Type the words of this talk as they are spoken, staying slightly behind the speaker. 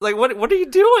Like, what are you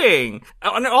doing?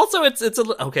 And also, it's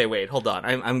a... Okay, wait, hold on.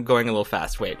 I'm going a little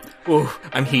fast. Wait. Ooh,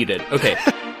 I'm heated. Okay.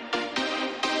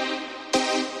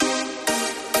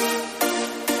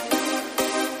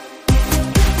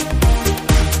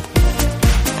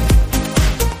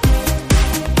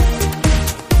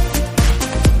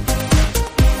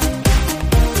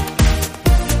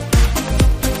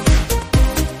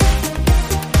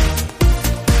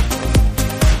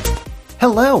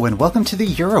 Hello and welcome to the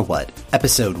EuroWhat,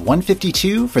 episode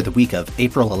 152 for the week of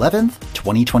April 11th,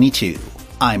 2022.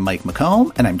 I'm Mike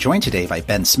McComb, and I'm joined today by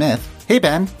Ben Smith. Hey,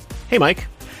 Ben. Hey, Mike.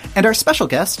 And our special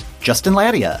guest, Justin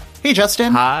Ladia. Hey,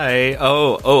 Justin. Hi.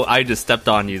 Oh, I just stepped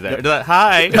on you there.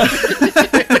 Hi.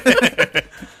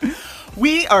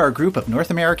 We are a group of North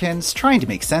Americans trying to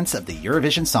make sense of the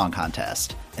Eurovision Song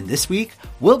Contest. And this week,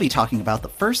 we'll be talking about the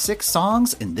first 6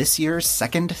 songs in this year's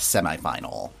second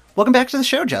semifinal. Welcome back to the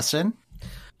show, Justin.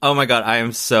 Oh my god, I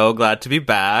am so glad to be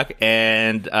back,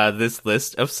 and this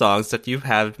list of songs that you've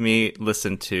had me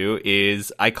listen to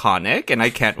is iconic, and I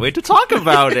can't wait to talk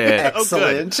about it.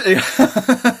 Excellent.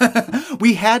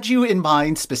 We had you in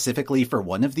mind specifically for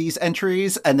one of these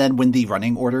entries, and then when the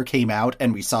running order came out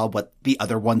and we saw what the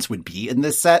other ones would be in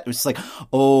this set, it was like,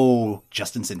 oh,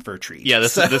 Justin's in for a treat. Yeah,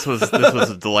 this was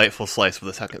a delightful slice for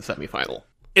the second semifinal.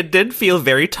 It did feel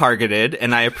very targeted,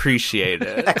 and I appreciate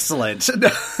it. Excellent.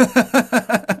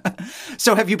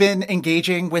 So have you been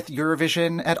engaging with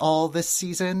Eurovision at all this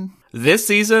season? This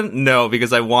season? No,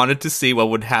 because I wanted to see what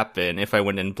would happen if I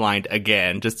went in blind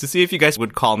again, just to see if you guys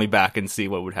would call me back and see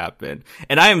what would happen.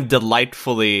 And I am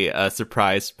delightfully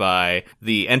surprised by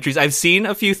the entries. I've seen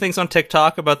a few things on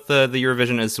TikTok about the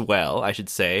Eurovision as well, I should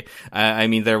say. I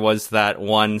mean, there was that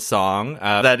one song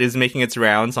that is making its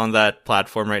rounds on that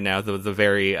platform right now, the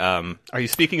very... Are you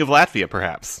speaking of Latvia,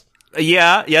 perhaps?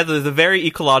 Yeah, the very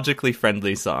ecologically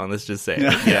friendly song, let's just say.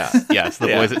 Yes, the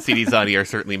boys at CD Zani are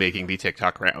certainly making the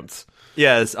TikTok rounds.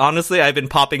 Yes, honestly, I've been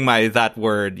popping that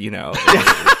word,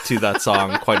 to that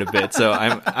song quite a bit, so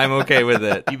I'm okay with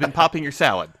it. You've been popping your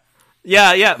salad.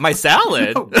 Yeah, my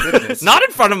salad. Oh, goodness. Not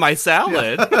in front of my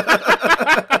salad.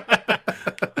 Yeah.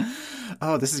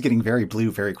 Oh, this is getting very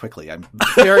blue very quickly. I'm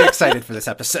very excited for this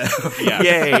episode. Yeah.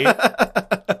 Yay.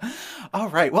 All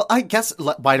right. Well, I guess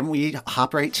why don't we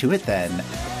hop right to it then?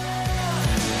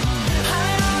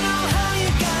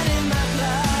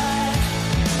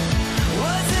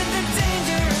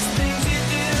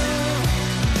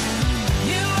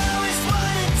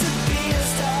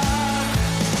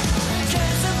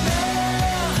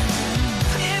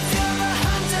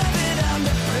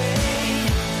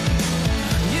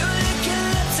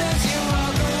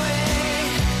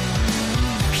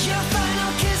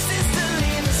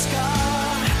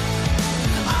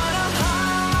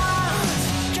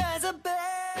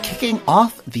 Kicking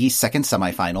off the second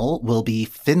semifinal will be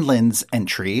Finland's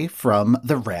entry from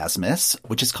the Rasmus,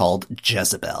 which is called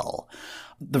Jezebel.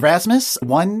 The Rasmus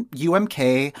won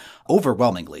UMK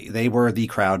overwhelmingly. They were the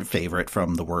crowd favorite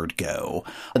from the word go.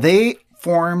 They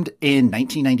formed in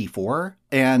 1994,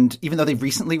 and even though they've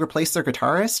recently replaced their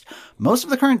guitarist, most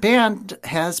of the current band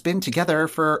has been together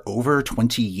for over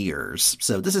 20 years.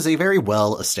 So this is a very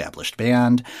well-established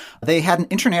band. They had an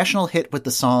international hit with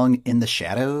the song In the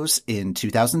Shadows in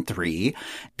 2003.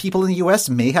 People in the US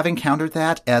may have encountered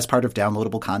that as part of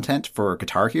downloadable content for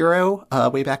Guitar Hero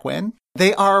way back when.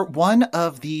 They are one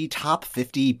of the top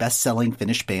 50 best-selling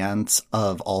Finnish bands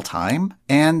of all time,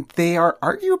 and they are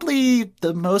arguably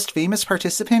the most famous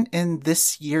participant in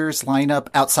this year's lineup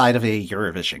outside of a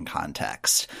Eurovision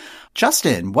context.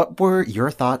 Justin, what were your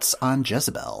thoughts on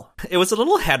Jezebel? It was a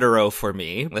little hetero for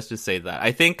me, let's just say that.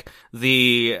 I think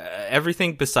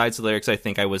everything besides the lyrics, I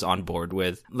think I was on board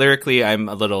with. Lyrically, I'm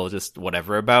a little just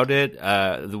whatever about it.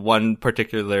 The one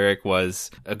particular lyric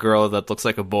was a girl that looks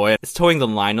like a boy. It's towing the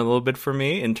line a little bit for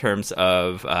me in terms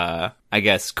of, I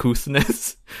guess,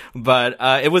 couthness. But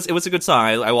it was a good song.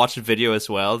 I watched the video as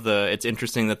well. It's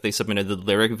interesting that they submitted the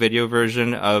lyric video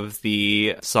version of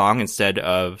the song instead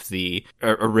of the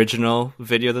original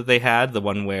video that they had, the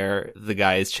one where the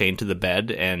guy is chained to the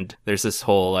bed and there's this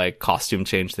whole costume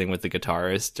change thing with the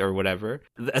guitarist or whatever.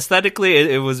 Aesthetically,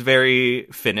 it was very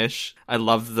Finnish. I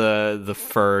love the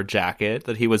fur jacket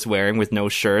that he was wearing with no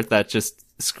shirt that just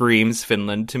screams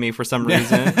Finland to me for some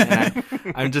reason. And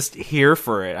I'm just here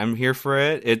for it. I'm here for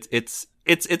it. It's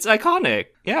iconic.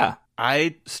 Yeah.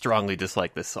 I strongly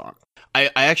dislike this song. I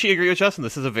actually agree with Justin.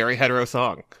 This is a very hetero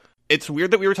song. It's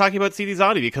weird that we were talking about CD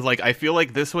Zani because, I feel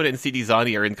like this one and CD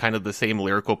Zani are in kind of the same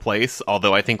lyrical place,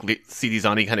 although I think CD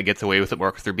Zani kind of gets away with it more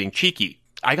because they're being cheeky.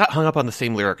 I got hung up on the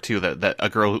same lyric, too, that a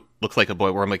girl looks like a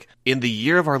boy, where I'm like, in the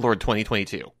year of our Lord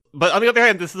 2022, But on the other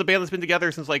hand, this is a band that's been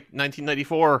together since like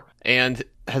 1994 and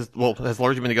has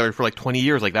largely been together for like 20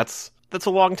 years. Like that's a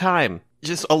long time.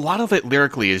 Just a lot of it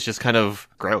lyrically is just kind of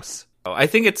gross. I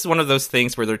think it's one of those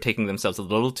things where they're taking themselves a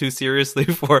little too seriously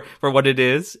for what it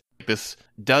is. This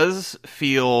does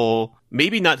feel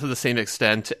maybe not to the same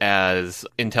extent as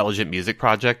Intelligent Music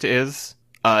Project is.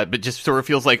 But just sort of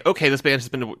feels like, okay, this band has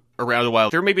been around a while.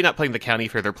 They're maybe not playing the county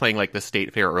fair. They're playing like the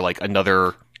state fair or like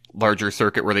another larger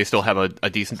circuit where they still have a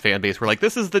decent fan base. We're like,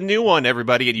 this is the new one,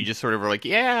 everybody. And you just sort of are like,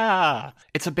 yeah,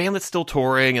 it's a band that's still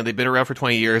touring and they've been around for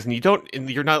 20 years. And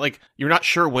you're not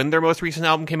sure when their most recent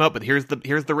album came out, but here's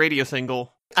the radio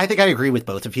single. I think I agree with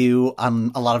both of you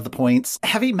on a lot of the points.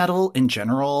 Heavy metal in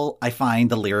general, I find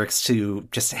the lyrics to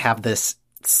just have this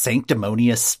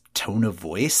sanctimonious tone of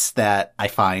voice that I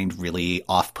find really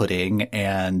off-putting,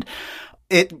 and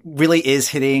it really is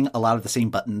hitting a lot of the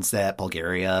same buttons that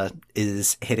Bulgaria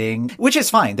is hitting, which is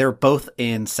fine. They're both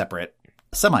in separate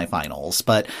semifinals,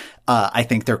 but I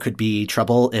think there could be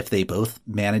trouble if they both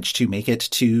manage to make it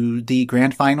to the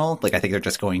grand final. Like, I think they're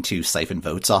just going to siphon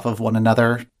votes off of one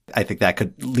another. I think that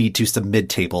could lead to some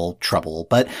mid-table trouble,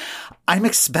 but I'm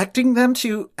expecting them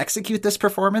to execute this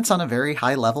performance on a very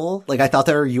high level. Like, I thought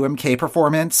their UMK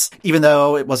performance, even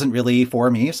though it wasn't really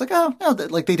for me, it's like, oh, no,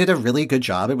 like they did a really good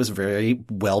job. It was a very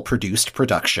well-produced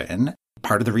production.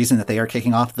 Part of the reason that they are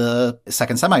kicking off the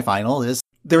second semifinal is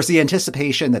there's the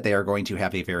anticipation that they are going to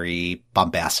have a very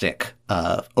bombastic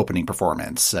opening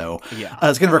performance. So yeah.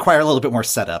 It's going to require a little bit more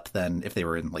setup than if they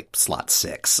were in like slot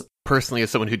 6. Personally, as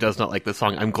someone who does not like this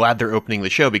song, I'm glad they're opening the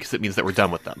show because it means that we're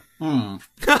done with them.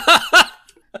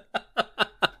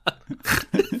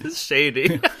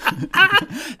 Shady.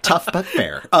 Tough but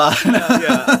fair.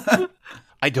 Yeah.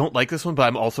 I don't like this one, but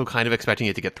I'm also kind of expecting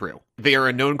it to get through. They are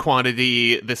a known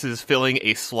quantity. This is filling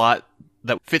a slot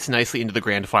that fits nicely into the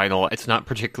grand final. It's not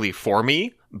particularly for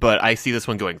me, but I see this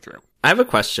one going through. I have a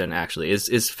question, actually.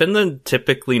 Is Finland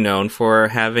typically known for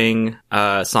having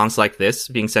songs like this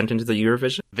being sent into the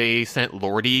Eurovision? They sent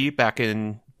Lordi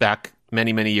back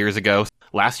many, many years ago.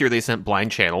 Last year they sent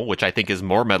Blind Channel, which I think is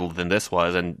more metal than this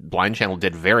was, and Blind Channel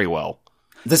did very well.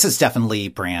 This is definitely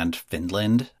brand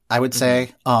Finland, I would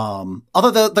say.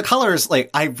 Although the colors,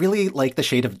 like, I really like the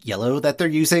shade of yellow that they're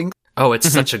using. Oh,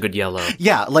 it's such a good yellow.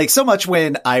 Yeah, like so much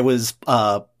when I was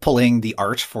pulling the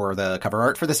art for the cover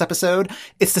art for this episode,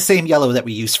 it's the same yellow that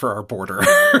we use for our border.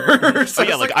 So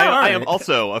yeah, like I am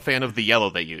also a fan of the yellow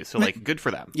they use, so like good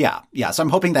for them. Yeah. So I'm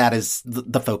hoping that is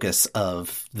the focus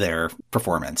of their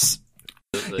performance.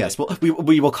 Yes, well,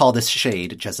 we will call this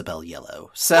shade Jezebel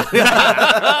Yellow. So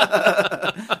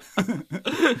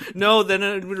no, then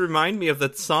it would remind me of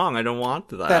that song. I don't want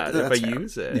that if I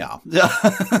use it. Yeah.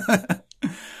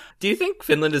 Do you think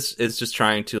Finland is just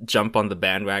trying to jump on the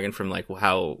bandwagon from like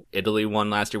how Italy won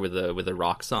last year with a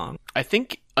rock song? I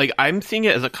think like I'm seeing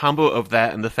it as a combo of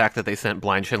that and the fact that they sent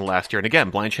Blind Channel last year. And again,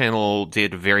 Blind Channel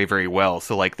did very, very well.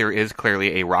 So like there is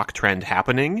clearly a rock trend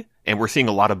happening, and we're seeing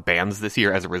a lot of bands this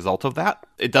year as a result of that.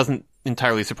 It doesn't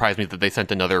entirely surprise me that they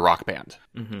sent another rock band.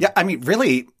 Mm-hmm. Yeah, I mean,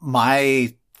 really,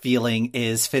 my feeling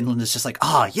is Finland is just like,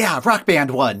 yeah, rock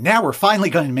band won. Now we're finally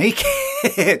going to make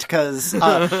it. Because,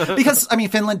 I mean,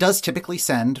 Finland does typically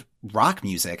send rock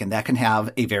music, and that can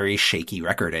have a very shaky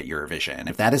record at Eurovision.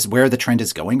 If that is where the trend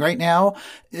is going right now,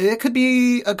 it could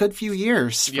be a good few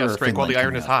years. Yeah, strike while the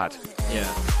iron is hot.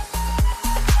 Yeah.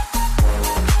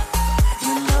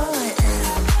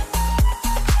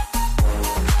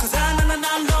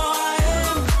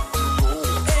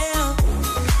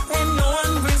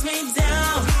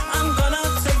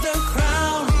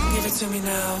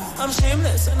 I'm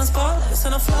shameless and I'm spotless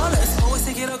and I'm flawless. Always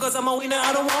take it out cause I'm a winner,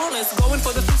 I don't want less. Going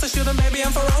for the fruits I shouldn't, baby,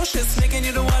 I'm ferocious. Making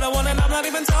you do what I want and I'm not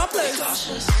even topless.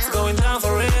 It's going down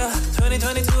for real.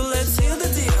 2022, let's seal the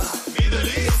deal.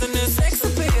 It's the new sex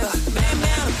appeal. Bam,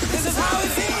 bam, this is how it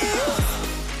feels.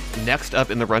 Next up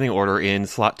in the running order in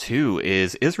slot 2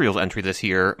 is Israel's entry this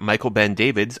year, Michael Ben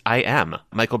David's I Am.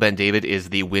 Michael Ben David is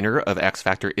the winner of X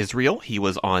Factor Israel. He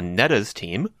was on Netta's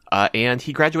team, and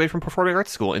he graduated from Performing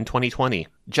Arts School in 2020.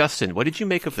 Justin, what did you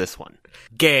make of this one?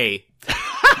 Gay.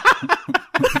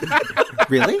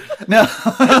 Really? No.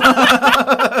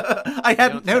 I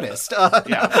hadn't noticed.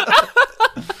 Yeah.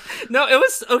 No, it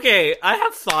was okay. I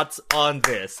have thoughts on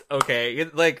this. Okay,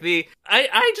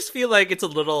 I just feel like it's a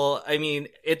little. I mean,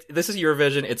 this is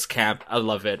Eurovision. It's camp. I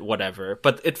love it. Whatever.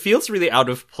 But it feels really out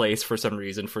of place for some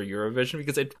reason for Eurovision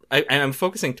because I'm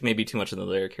focusing maybe too much on the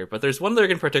lyric here. But there's one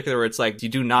lyric in particular where it's like, you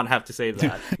do not have to say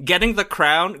that. Getting the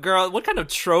crown, girl. What kind of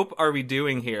trope are we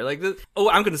doing here? Like,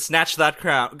 I'm gonna snatch that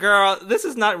crown, girl. This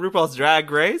is not RuPaul's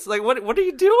Drag Race. Like, what are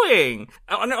you doing?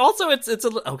 And also, it's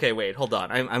okay. Wait, hold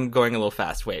on. I'm going a little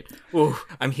fast. Wait. Ooh,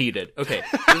 I'm heated. Okay.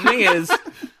 The thing is,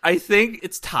 I think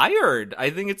it's tired. I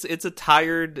think it's a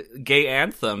tired gay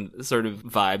anthem sort of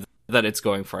vibe that it's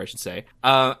going for, I should say.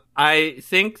 I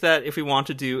think that if we want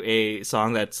to do a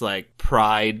song that's like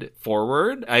pride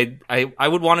forward, I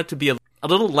would want it to be a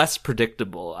little less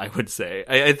predictable, I would say.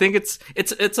 I think it's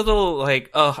a little like,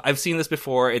 oh, I've seen this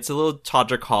before. It's a little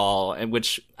Todrick Hall, and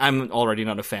which I'm already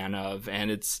not a fan of.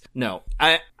 And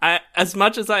I as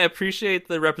much as I appreciate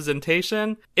the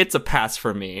representation, it's a pass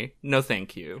for me. No,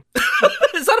 thank you.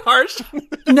 Is that harsh?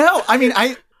 No, I mean,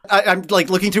 I'm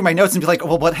like looking through my notes and be like,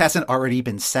 well, what hasn't already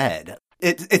been said?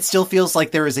 It still feels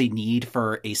like there is a need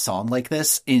for a song like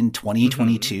this in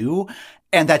 2022. Mm-hmm.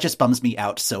 And that just bums me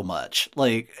out so much.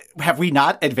 Like, have we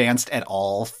not advanced at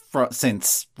all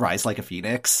since Rise Like a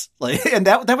Phoenix? Like, and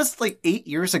that was like 8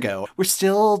 years ago. We're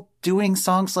still doing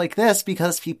songs like this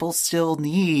because people still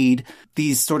need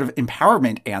these sort of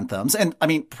empowerment anthems. And I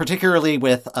mean, particularly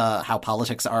with how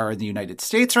politics are in the United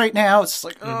States right now, it's just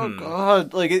like, oh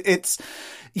God, like it's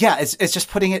just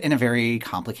putting it in a very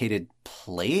complicated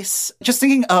place. Just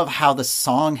thinking of how the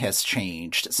song has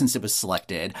changed since it was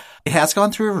selected. It has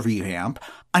gone through a revamp.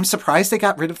 I'm surprised they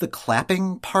got rid of the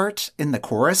clapping part in the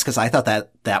chorus because I thought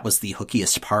that was the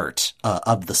hookiest part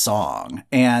of the song.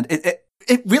 And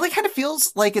it really kind of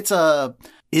feels like it's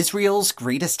Israel's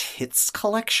greatest hits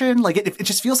collection. Like it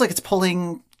just feels like it's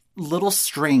pulling little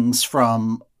strings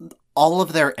from all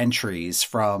of their entries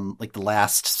from like the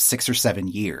last 6 or 7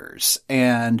 years.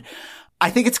 And I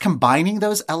think it's combining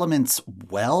those elements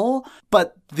well,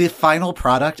 but the final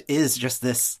product is just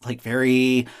this like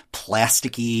very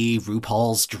plasticky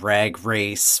RuPaul's Drag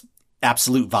Race,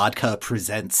 Absolute Vodka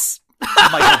presents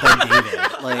Michael Ben David.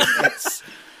 Like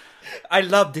I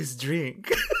love this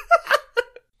drink.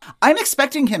 I'm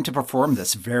expecting him to perform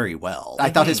this very well. I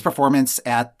thought his performance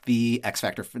at the X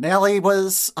Factor finale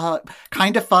was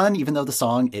kind of fun, even though the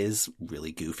song is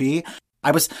really goofy. I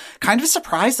was kind of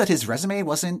surprised that his resume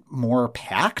wasn't more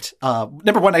packed.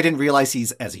 Number one, I didn't realize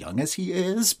he's as young as he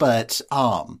is, but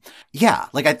yeah,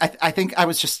 like I think I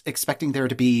was just expecting there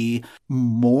to be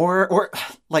more, or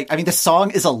like, I mean, the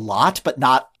song is a lot, but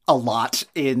not a lot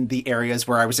in the areas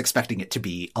where I was expecting it to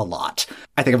be a lot.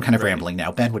 I think I'm kind of rambling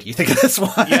now. Ben, what do you think of this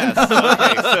one? Yes.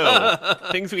 Okay,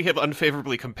 so things we have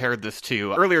unfavorably compared this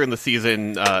to. Earlier in the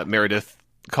season, Meredith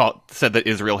said that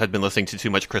Israel had been listening to too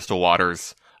much Crystal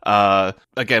Waters.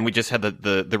 Again, we just had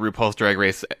the RuPaul's Drag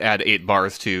Race add 8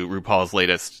 bars to RuPaul's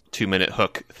latest 2-minute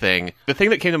hook thing. The thing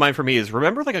that came to mind for me is,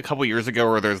 remember like a couple years ago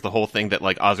where there's the whole thing that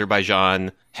like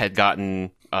Azerbaijan had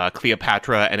gotten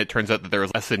Cleopatra, and it turns out that there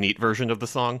was a Sanit version of the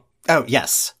song? Oh,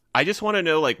 yes. I just want to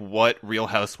know like what Real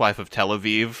Housewife of Tel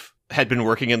Aviv had been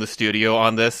working in the studio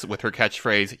on this with her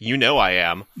catchphrase, "You know I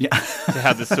am," to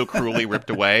have this so cruelly ripped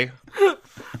away.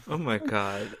 Oh my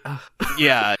God.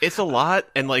 Yeah, it's a lot,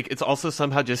 and like it's also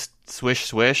somehow just swish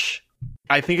swish.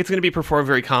 I think it's going to be performed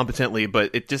very competently, but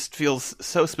it just feels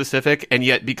so specific, and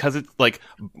yet because it's like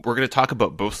we're going to talk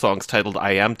about both songs titled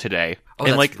 "I Am" today,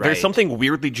 and like there's something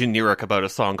weirdly generic about a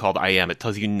song called "I Am." It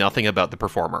tells you nothing about the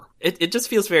performer. It just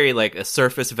feels very like a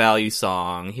surface value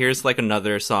song. Here's like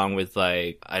another song with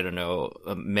like, I don't know,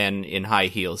 men in high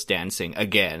heels dancing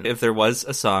again. If there was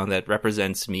a song that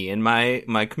represents me and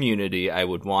my community, I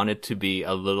would want it to be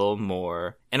a little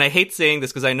more. And I hate saying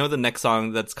this because I know the next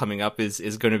song that's coming up is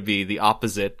going to be the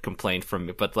opposite complaint from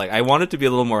me, but like I want it to be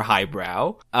a little more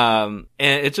highbrow. And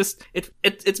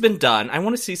it's been done. I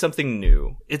want to see something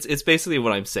new. It's basically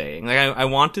what I'm saying. Like I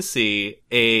want to see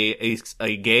a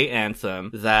gay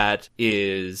anthem that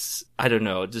is, I don't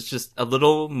know, just a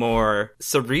little more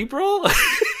cerebral.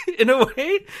 In a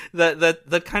way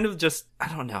that kind of just, I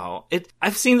don't know.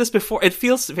 I've seen this before. It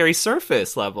feels very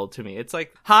surface level to me. It's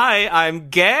like, hi, I'm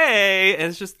gay. And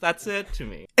it's just, that's it to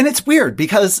me. And it's weird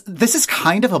because this is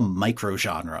kind of a micro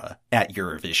genre at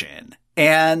Eurovision.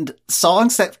 And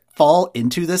songs that fall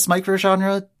into this micro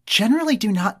genre generally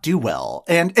do not do well.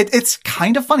 And it's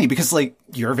kind of funny because like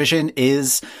Eurovision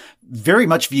is very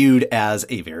much viewed as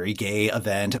a very gay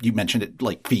event. You mentioned it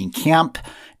like being camp.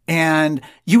 And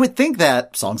you would think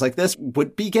that songs like this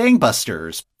would be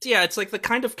gangbusters. Yeah, it's like the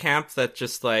kind of camp that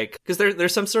just like, because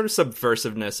there's some sort of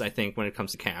subversiveness, I think, when it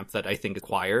comes to camp that I think is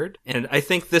acquired. And I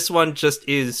think this one just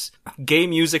is gay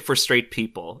music for straight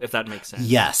people, if that makes sense.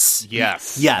 Yes.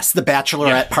 Yes. The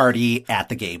bachelorette party at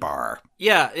the gay bar.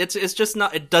 Yeah, it's just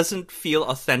not, it doesn't feel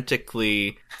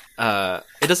authentically,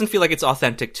 it doesn't feel like it's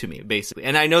authentic to me, basically.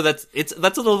 And I know that's a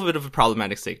little bit of a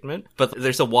problematic statement, but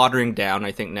there's a watering down,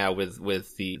 I think, now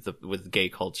with gay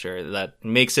culture that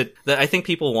makes it, that I think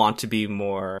people want to be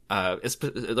more,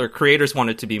 or creators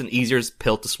want it to be an easier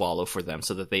pill to swallow for them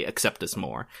so that they accept us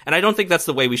more. And I don't think that's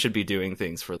the way we should be doing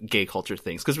things for gay culture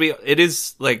things, because it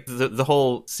is like the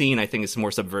whole scene, I think, is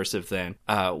more subversive than,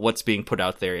 what's being put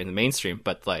out there in the mainstream.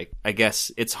 But like, I guess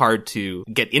it's hard to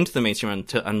get into the mainstream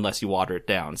unless you water it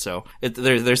down. So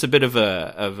there's a bit of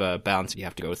a balance you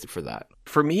have to go through for that.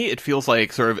 For me, it feels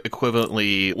like sort of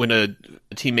equivalently when a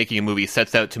team making a movie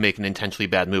sets out to make an intentionally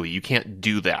bad movie. You can't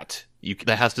do that.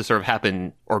 That has to sort of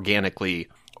happen organically.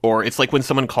 Or it's like when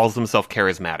someone calls themselves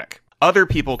charismatic. Other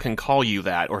people can call you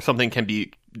that, or something can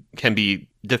be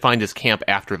defined as camp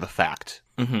after the fact.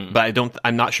 Mm-hmm. But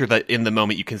I'm not sure that in the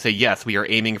moment you can say, yes, we are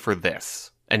aiming for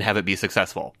this, and have it be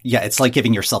successful. Yeah, it's like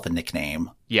giving yourself a nickname.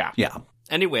 Yeah.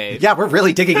 Anyway. Yeah, we're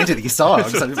really digging into these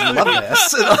songs. I love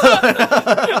this.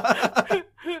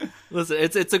 Listen,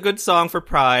 it's a good song for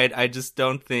Pride. I just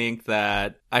don't think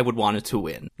that I would want it to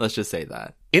win. Let's just say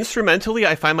that. Instrumentally,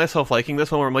 I find myself liking this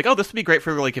one where I'm like, oh, this would be great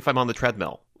for like if I'm on the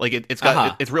treadmill. Like it's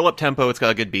got it's real up tempo, it's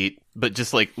got a good beat, but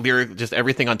just like just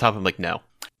everything on top. I'm like, no.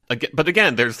 But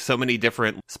again, there's so many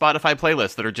different Spotify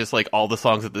playlists that are just like all the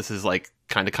songs that this is like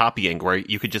kind of copying, where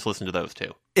you could just listen to those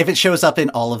too. If it shows up in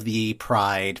all of the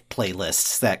Pride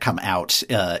playlists that come out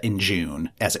in June,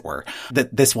 as it were,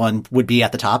 that this one would be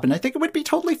at the top, and I think it would be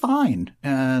totally fine.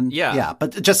 And yeah,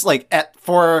 but just like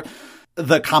for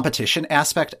the competition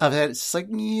aspect of it, it's like,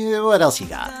 yeah, what else you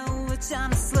got?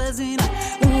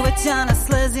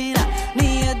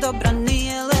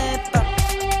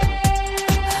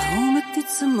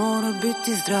 Mora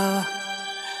biti zdrava,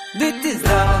 biti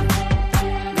zdrava,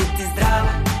 biti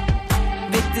zdrava,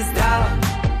 biti zdrava,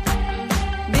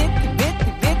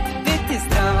 biti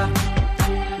zdrava,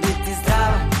 biti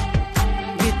zdrava,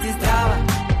 biti zdrava.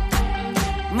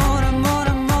 Mora,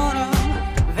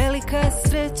 velika je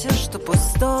sreća što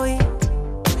postoji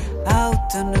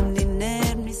autonomni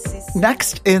nervni sistem.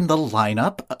 Next in the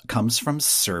lineup comes from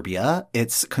Serbia.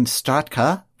 It's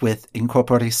Konstatka with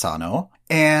Incorpore Sano.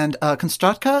 And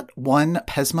Konstatka won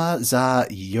Pesma za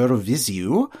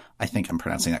Euroviziju. I think I'm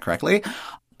pronouncing that correctly.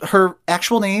 Her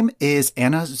actual name is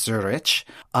Anna Zurich,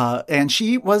 and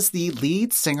she was the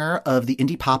lead singer of the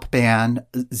indie pop band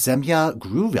Zemlja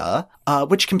Gruva,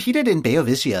 which competed in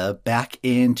Beovisija back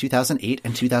in 2008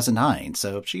 and 2009.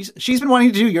 So she's been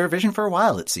wanting to do Eurovision for a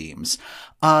while, it seems.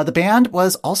 The band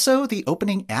was also the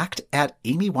opening act at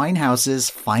Amy Winehouse's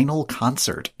final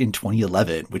concert in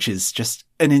 2011, which is just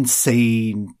an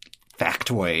insane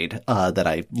factoid that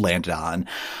I landed on.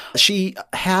 She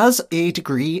has a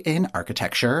degree in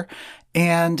architecture,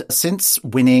 and since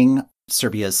winning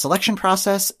Serbia's selection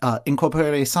process,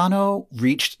 Incorpore Sano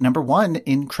reached #1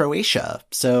 in Croatia,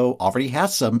 so already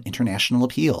has some international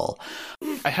appeal.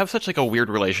 I have such like a weird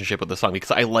relationship with the song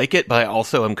because I like it, but I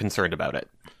also am concerned about it.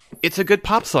 It's a good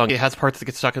pop song. It has parts that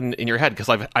get stuck in your head because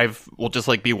will just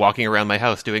like be walking around my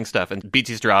house doing stuff, and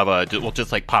Biti Zdrava will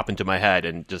just like pop into my head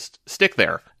and just stick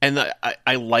there. And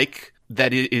I like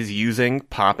that it is using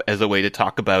pop as a way to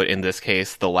talk about, in this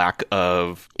case, the lack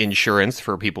of insurance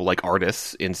for people like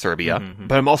artists in Serbia. Mm-hmm.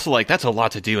 But I'm also like, that's a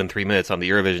lot to do in 3 minutes on the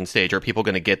Eurovision stage. Are people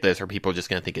going to get this? Or are people just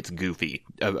going to think it's goofy?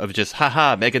 Of just,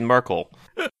 haha, Meghan Markle.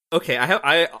 Okay,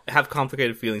 I have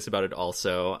complicated feelings about it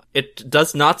also. It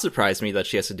does not surprise me that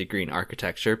she has a degree in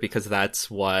architecture, because that's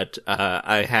what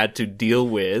I had to deal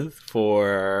with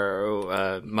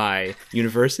for my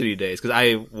university days, because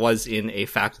I was in a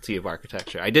faculty of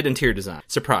architecture. I did interior design.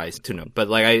 Surprise to know. But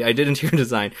like I did interior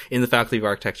design in the faculty of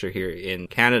architecture here in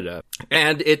Canada.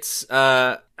 And it's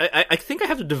I think I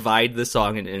have to divide the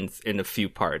song in a few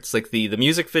parts, like the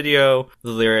music video,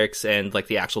 the lyrics, and like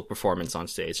the actual performance on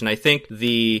stage. And I think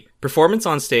the performance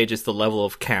on stage is the level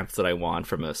of camp that I want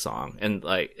from a song. And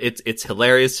like, it's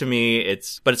hilarious to me.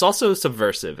 But it's also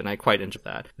subversive, and I quite enjoy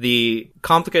that. The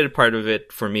complicated part of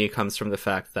it for me comes from the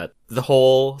fact that the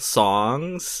whole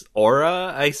song's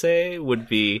aura, I say, would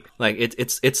be like,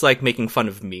 it's like making fun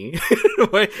of me.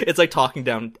 It's like talking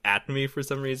down at me for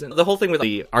some reason. The whole thing with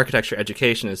the architecture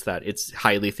education is that it's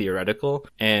highly theoretical,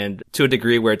 and to a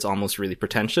degree where it's almost really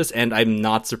pretentious. And I'm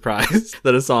not surprised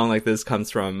that a song like this comes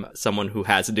from someone who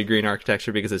has a degree degree in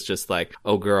architecture because it's just like,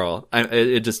 oh girl,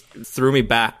 it just threw me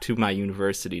back to my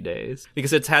university days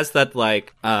because it has that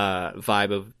like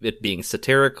vibe of it being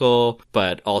satirical,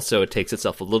 but also it takes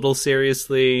itself a little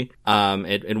seriously.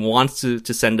 It wants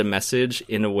to send a message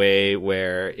in a way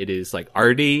where it is like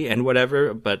arty and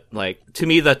whatever, but like to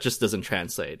me that just doesn't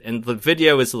translate. And the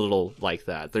video is a little like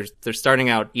that. They're starting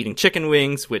out eating chicken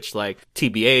wings, which like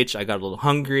TBH, I got a little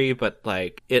hungry, but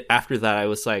like it after that I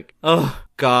was like, oh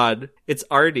God, it's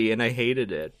arty and I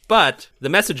hated it. But the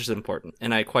message is important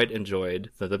and I quite enjoyed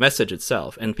the message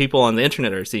itself. And people on the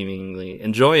internet are seemingly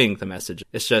enjoying the message.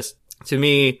 It's just, to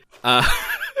me,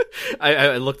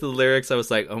 I looked at the lyrics, I was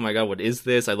like, oh my God, what is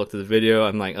this? I looked at the video,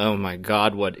 I'm like, oh my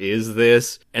God, what is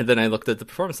this? And then I looked at the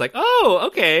performance, like, oh,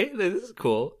 okay, this is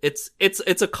cool. It's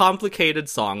a complicated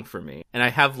song for me. And I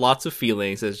have lots of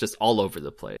feelings, it's just all over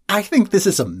the place. I think this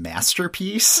is a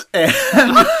masterpiece. And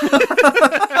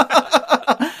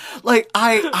like,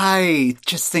 I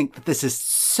just think that this is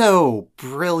so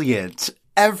brilliant.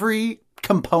 Every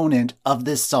component of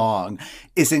this song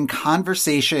is in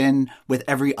conversation with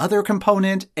every other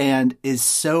component and is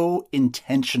so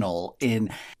intentional in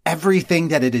everything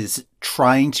that it is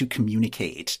trying to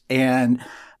communicate. And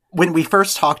when we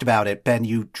first talked about it, Ben,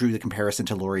 you drew the comparison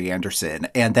to Laurie Anderson,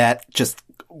 and that just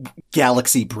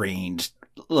galaxy brained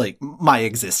like my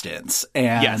existence.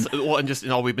 And yes, well, and just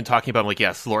in all we've been talking about, I'm like,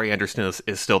 yes, Laurie Anderson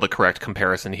is still the correct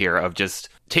comparison here of just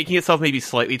taking itself maybe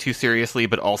slightly too seriously,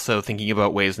 but also thinking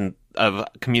about ways of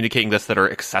communicating this that are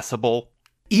accessible.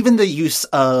 Even the use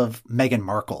of Meghan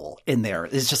Markle in there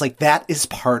is just like, that is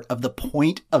part of the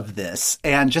point of this.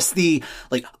 And just the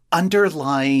like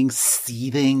underlying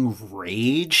seething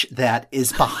rage that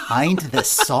is behind this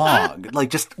song. Like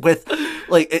just with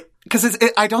like it, because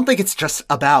I don't think it's just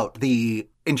about the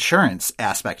insurance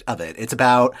aspect of it. It's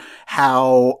about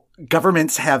how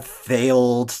governments have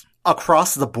failed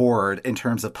across the board in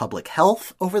terms of public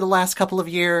health over the last couple of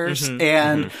years.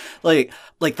 And like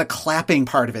the clapping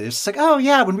part of it is just like, oh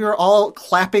yeah, when we were all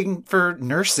clapping for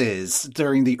nurses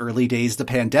during the early days of the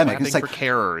pandemic. Clapping it's like for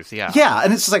carers, yeah. Yeah.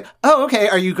 And it's just like, oh, okay.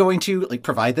 Are you going to like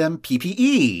provide them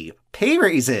PPE, pay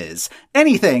raises,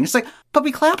 anything? It's like, but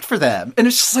we clapped for them. And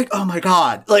it's just like, oh my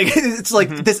God. Like, it's like,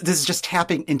 this is just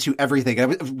tapping into everything. I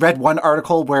read one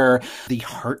article where the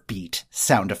heartbeat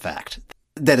sound effect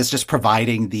that is just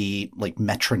providing the like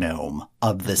metronome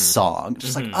of this song.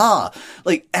 Just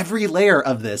like every layer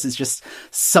of this is just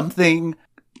something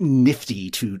nifty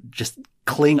to just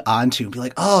cling onto and be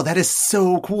like, oh, that is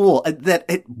so cool. That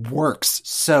it works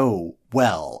so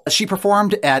well. She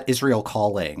performed at Israel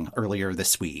Calling earlier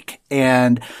this week,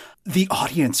 and the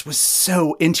audience was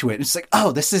so into it. It's like,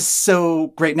 oh, this is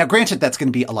so great. Now, granted, that's going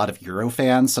to be a lot of Euro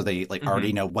fans, so they like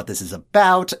already know what this is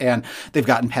about, and they've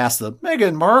gotten past the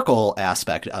Meghan Markle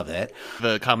aspect of it.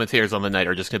 The commentators on the night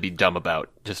are just going to be dumb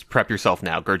about, just prep yourself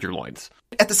now, gird your loins.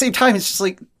 At the same time, it's just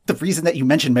like, the reason that you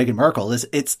mentioned Meghan Markle is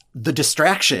it's the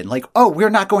distraction. Like, oh, we're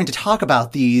not going to talk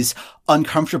about these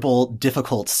uncomfortable,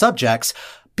 difficult subjects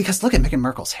because look at Meghan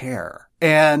Markle's hair.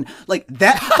 And like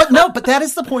that, but that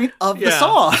is the point of the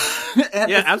song.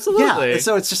 Yeah, absolutely. Yeah.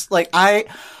 So it's just like,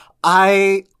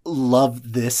 I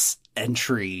love this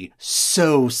entry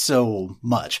so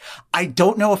much. I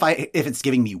don't know if it's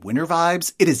giving me winner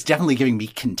vibes. It is definitely giving me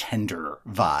contender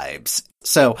vibes.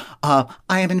 So, I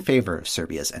am in favor of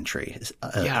Serbia's entry.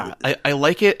 I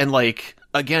like it. And like,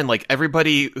 again, like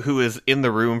everybody who is in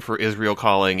the room for Israel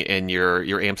Calling in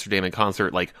your Amsterdam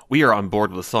concert, like we are on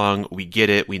board with the song. We get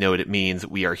it. We know what it means.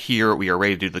 We are here. We are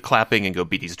ready to do the clapping and go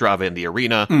beat these Zdrava in the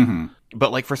arena.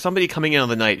 But like for somebody coming in on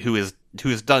the night who has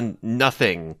done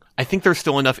nothing, I think there's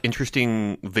still enough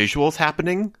interesting visuals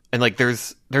happening, and like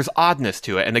there's oddness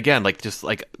to it. And again, like just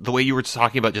like the way you were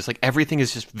talking about, just like everything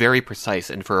is just very precise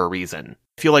and for a reason.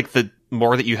 I feel like the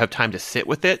more that you have time to sit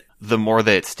with it, the more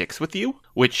that it sticks with you,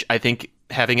 which I think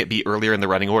having it be earlier in the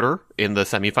running order in the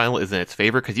semifinal is in its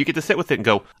favor, because you get to sit with it and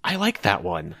go, I like that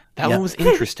one. That one was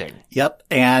interesting. Yep.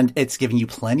 And it's giving you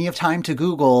plenty of time to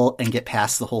Google and get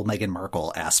past the whole Meghan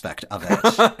Markle aspect of it.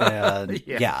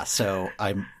 And so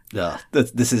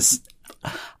this is,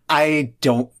 I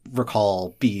don't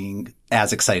recall being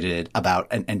as excited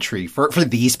about an entry for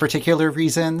these particular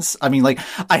reasons. I mean, like,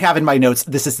 I have in my notes,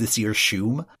 this is this year's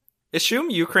Shum. Is Shum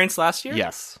Ukraine's last year?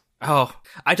 Yes. Oh,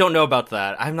 I don't know about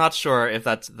that. I'm not sure if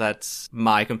that's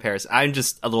my comparison. I'm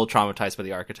just a little traumatized by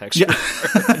the architecture. Yeah.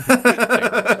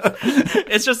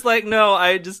 It's just like, no,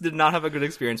 I just did not have a good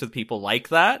experience with people like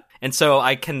that. And so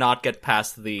I cannot get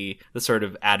past the sort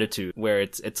of attitude where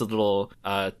it's a little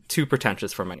too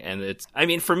pretentious for me. And it's, I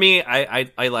mean, for me,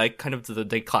 I like kind of the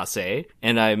déclassé,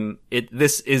 and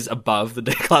this is above the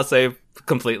déclassé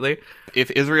completely.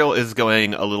 If Israel is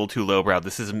going a little too lowbrow,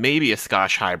 this is maybe a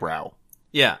Skosh highbrow.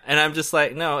 Yeah, and I'm just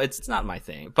like, no, it's not my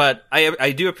thing. But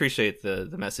I do appreciate the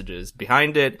messages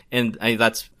behind it, and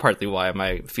that's partly why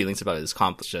my feelings about it is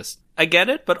complex. Just, I get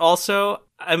it, but also,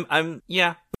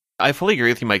 yeah. I fully agree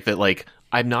with you, Mike, that, like,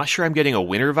 I'm not sure I'm getting a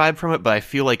winner vibe from it, but I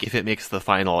feel like if it makes the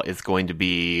final, it's going to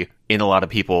be in a lot of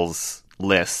people's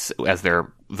lists as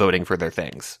they're voting for their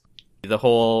things. The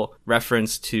whole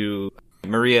reference to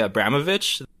Maria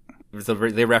Abramovich,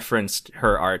 they referenced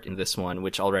her art in this one,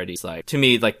 which already is like, to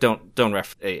me, like, don't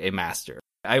reference a master.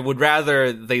 I would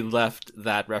rather they left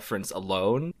that reference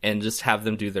alone and just have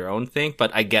them do their own thing, but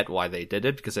I get why they did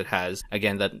it, because it has,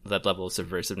 again, that level of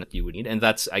subversiveness you would need, and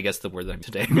that's, I guess, the word that I'm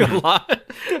today a lot.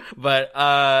 But,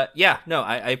 yeah, no,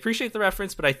 I appreciate the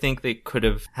reference, but I think they could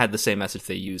have had the same message if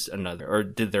they used another, or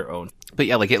did their own. But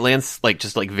yeah, like, it lands, like,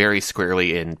 just, like, very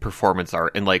squarely in performance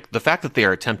art, and, like, the fact that they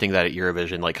are attempting that at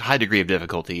Eurovision, like, high degree of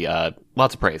difficulty,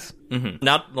 lots of praise. Mm-hmm.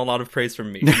 Not a lot of praise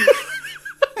from me.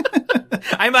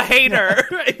 I'm a hater.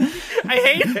 I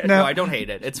hate it. No, I don't hate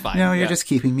it. It's fine. No, you're just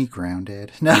keeping me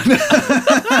grounded. No.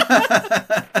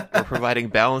 We're providing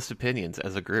balanced opinions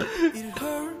as a group. It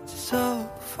hurts so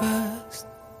fast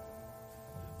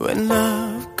when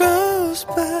love goes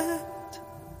bad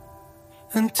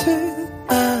until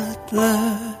at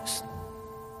last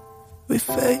we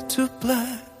fade to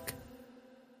black.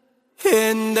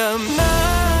 And I'm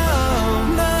numb.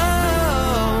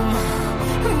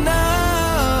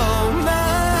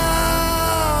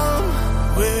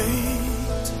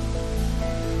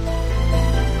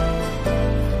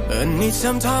 I need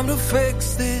some time to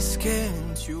fix this,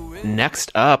 can't you?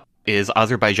 Next up is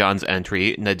Azerbaijan's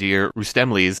entry, Nadir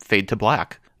Rustemli's Fade to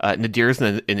Black. Nadir's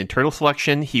an internal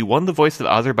selection. He won the Voice of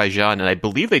Azerbaijan, and I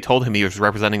believe they told him he was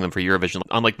representing them for Eurovision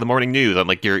on, like, the morning news, on,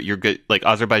 like, your good, like,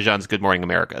 Azerbaijan's Good Morning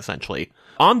America, essentially.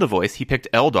 On The Voice, he picked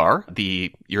Eldar,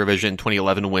 the Eurovision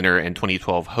 2011 winner and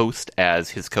 2012 host, as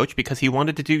his coach because he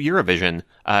wanted to do Eurovision.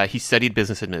 He studied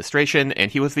business administration, and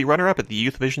he was the runner-up at the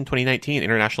Youth Vision 2019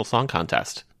 International Song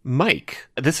Contest. Mike,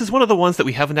 this is one of the ones that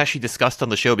we haven't actually discussed on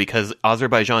the show because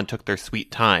Azerbaijan took their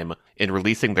sweet time in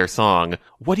releasing their song.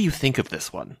 What do you think of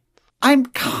this one? I'm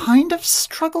kind of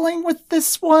struggling with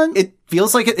this one. It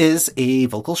feels like it is a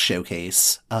vocal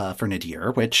showcase for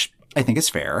Nadir, which I think is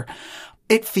fair.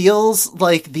 It feels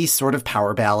like these sort of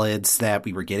power ballads that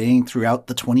we were getting throughout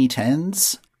the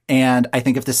 2010s. And I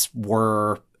think if this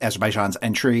were Azerbaijan's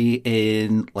entry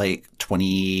in like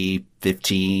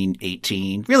 2015,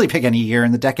 18, really pick any year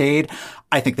in the decade,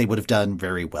 I think they would have done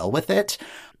very well with it.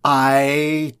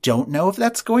 I don't know if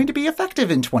that's going to be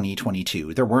effective in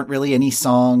 2022. There weren't really any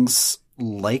songs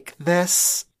like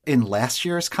this in last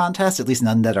year's contest, at least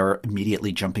none that are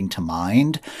immediately jumping to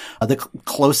mind. The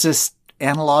closest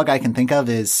analog I can think of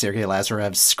is Sergei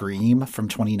Lazarev's Scream from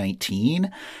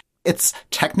 2019. It's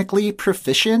technically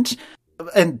proficient,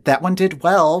 and that one did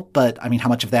well, but I mean, how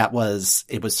much of that was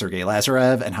Sergei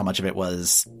Lazarev and how much of it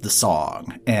was the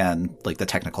song and like the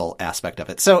technical aspect of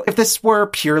it? So if this were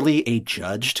purely a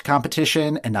judged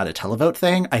competition and not a televote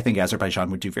thing, I think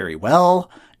Azerbaijan would do very well.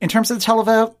 In terms of the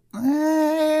televote,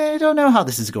 I don't know how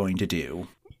this is going to do.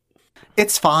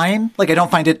 It's fine. Like, I don't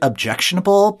find it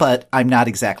objectionable, but I'm not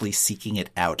exactly seeking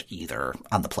it out either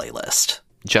on the playlist.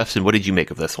 Justin, what did you make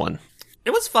of this one? It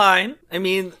was fine. I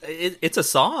mean, it's a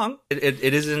song.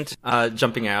 It isn't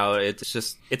jumping out. It's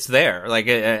just, it's there. Like,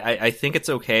 I think it's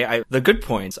okay. The good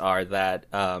points are that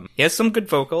he has some good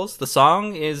vocals. The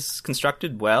song is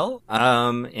constructed well.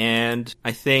 And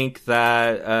I think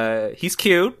that he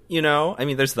cute, you know? I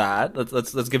mean, there's that.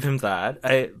 Let's give him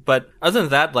that. But other than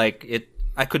that, like,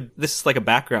 this is like a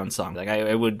background song. Like,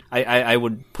 I would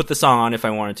put the song on if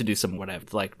I wanted to do some whatever,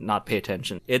 like, not pay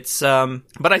attention. It's, but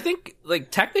I think,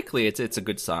 like, technically it's a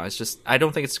good song. It's just, I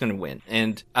don't think it's gonna win.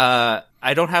 And,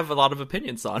 I don't have a lot of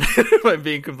opinions on it, if I'm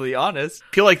being completely honest.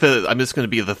 I feel like I'm just gonna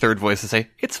be the third voice to say,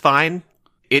 it's fine.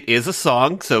 It is a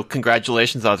song, so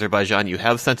congratulations, Azerbaijan. You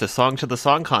have sent a song to the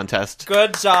song contest.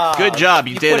 Good job. Good job,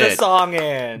 you did it. You put a song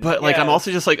in. But, like, I'm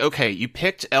also just like, okay, you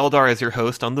picked Eldar as your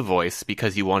host on The Voice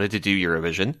because you wanted to do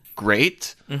Eurovision.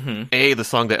 Great. Mm-hmm. The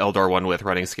song that Eldar won with,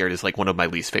 Running Scared, is, like, one of my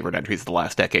least favorite entries of the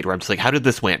last decade, where I'm just like, how did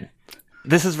this win?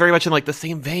 This is very much in, like, the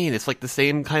same vein. It's, like, the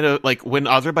same kind of, like, when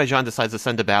Azerbaijan decides to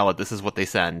send a ballad, this is what they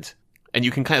send. And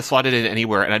you can kind of slot it in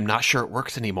anywhere, and I'm not sure it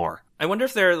works anymore. I wonder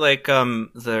if they're like,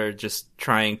 they're just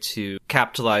trying to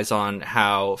capitalize on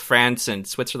how France and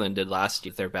Switzerland did last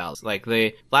year, their ballads. Like,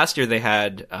 last year they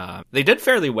had, they did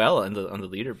fairly well on the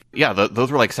leaderboard. Yeah,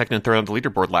 those were like second and third on the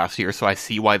leaderboard last year, so I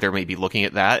see why they're maybe looking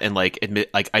at that and, like, admit,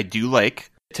 like, I do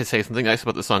like To say something nice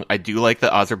about the song, I do like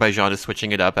that Azerbaijan is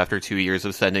switching it up after 2 years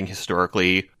of sending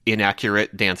historically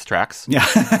inaccurate dance tracks. Yeah.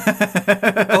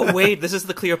 Oh, wait, this is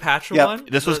the Cleopatra Yep. one?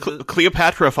 This was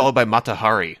Cleopatra followed by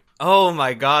Matahari. Oh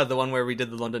my god, the one where we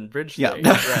did the London Bridge Yeah. thing.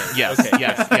 Right. Yes, Okay.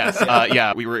 yes.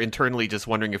 Yeah, we were internally just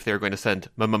wondering if they were going to send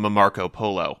Marco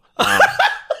Polo.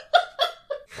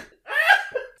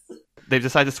 They've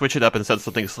decided to switch it up and send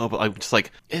something slow, but I'm just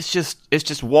like, it's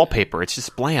just wallpaper. It's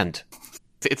just bland.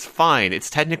 It's fine. It's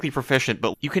technically proficient,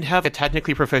 but you can have a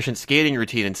technically proficient skating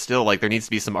routine and still, like, there needs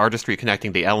to be some artistry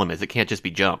connecting the elements. It can't just be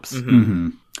jumps. Mm-hmm.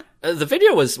 The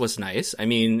video was nice. I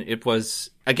mean, it was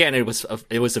a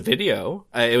video.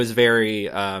 It was very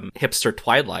hipster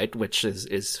Twilight, which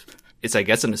is I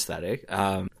guess an aesthetic.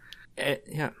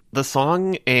 Yeah. The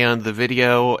song and the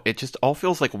video, it just all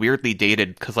feels like weirdly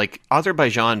dated because, like,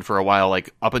 Azerbaijan for a while,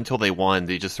 like, up until they won,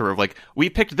 they just sort of like, we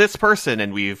picked this person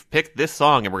and we've picked this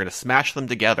song and we're going to smash them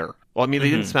together. Well, I mean,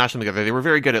 they didn't smash them together. They were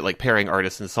very good at, like, pairing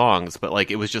artists and songs, but, like,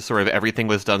 it was just sort of everything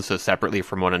was done so separately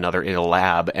from one another in a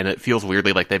lab, and it feels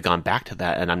weirdly like they've gone back to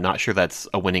that, and I'm not sure that's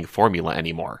a winning formula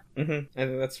anymore. Mm-hmm. I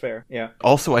think that's fair. Yeah.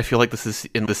 Also, I feel like this is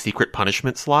in the secret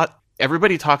punishment slot.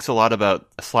 Everybody talks a lot about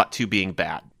slot 2 being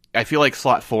bad. I feel like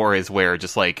slot 4 is where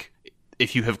just, like,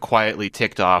 if you have quietly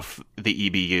ticked off the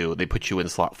EBU, they put you in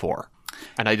slot 4.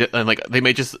 And I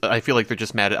feel like they're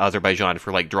just mad at Azerbaijan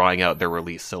for, like, drawing out their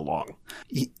release so long.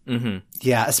 Mm-hmm.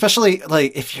 Yeah, especially,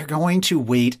 like, if you're going to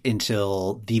wait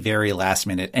until the very last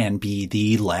minute and be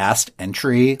the last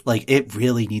entry, like, it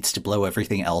really needs to blow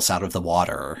everything else out of the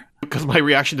water. Because my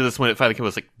reaction to this when it finally came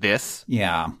was like, this?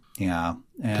 Yeah.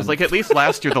 Because, like, at least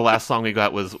last year, the last song we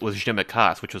got was Je me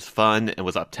casse, which was fun and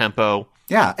was up-tempo.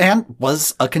 Yeah, and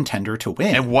was a contender to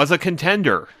win. And was a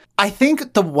contender. I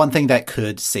think the one thing that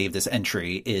could save this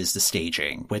entry is the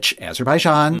staging, which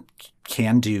Azerbaijan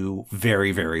can do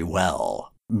very, very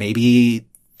well. Maybe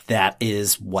that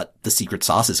is what the secret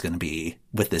sauce is going to be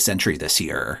with this entry this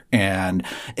year. And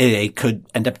it could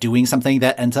end up doing something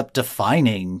that ends up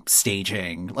defining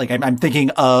staging. Like, I'm thinking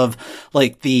of,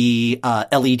 like, the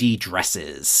LED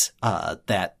dresses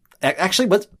that actually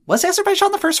was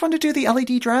Azerbaijan the first one to do the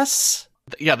LED dress?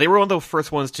 Yeah, they were one of the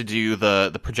first ones to do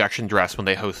the projection dress when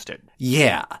they hosted.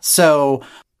 Yeah. So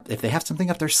if they have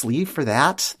something up their sleeve for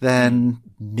that, then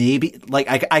maybe,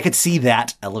 like, I could see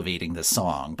that elevating this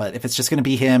song. But if it's just going to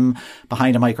be him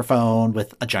behind a microphone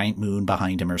with a giant moon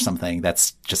behind him or something,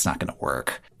 that's just not going to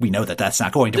work. We know that that's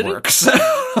not going to work. So.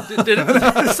 Did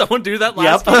someone do that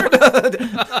last year?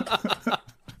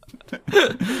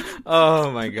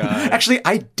 Oh my god! Actually,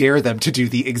 I dare them to do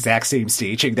the exact same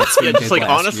staging that Spain did like,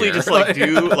 last honestly, year. just, like,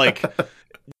 do, like,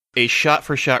 a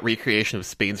shot-for-shot recreation of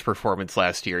Spain's performance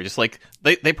last year. Just, like,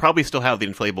 they probably still have the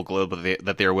inflatable globe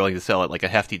that they are willing to sell at, like, a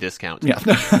hefty discount. Yeah.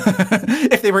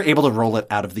 If they were able to roll it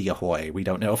out of the Ahoy, we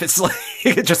don't know if it's, like,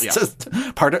 just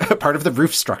part of the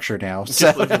roof structure now.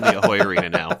 Just live in the Ahoy Arena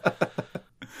now.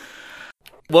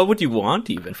 What would you want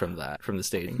even from the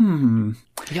staging?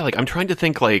 Yeah, like, I'm trying to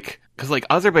think, like, because, like,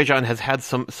 Azerbaijan has had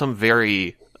some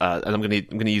very and I'm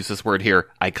gonna use this word here,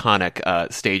 iconic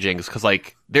stagings, because,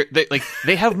 like,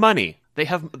 they have money. They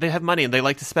have money and they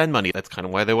like to spend money. That's kind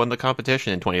of why they won the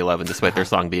competition in 2011, despite their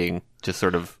song being just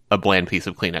sort of a bland piece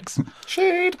of Kleenex.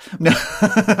 Shade. No.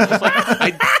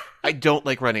 I don't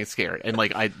like Running Scared, and,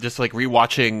 like, I just, like,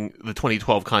 rewatching the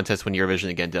 2012 contest when Eurovision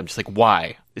again. I'm just like,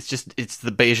 why? It's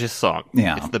the beigest song.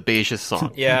 Yeah, it's the beigest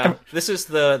song. Yeah, this is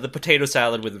the potato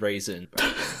salad with raisin.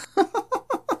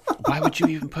 Why would you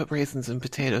even put raisins in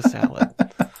potato salad?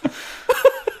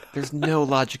 There's no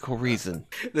logical reason.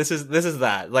 This is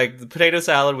that, like, the potato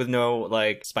salad with no,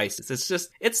 like, spices.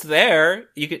 It's there.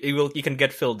 You can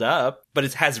get filled up, but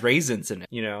it has raisins in it.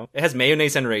 You know, it has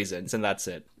mayonnaise and raisins, and that's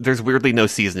it. There's weirdly no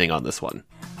seasoning on this one.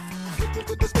 Look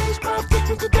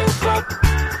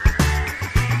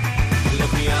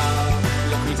me up,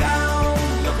 look me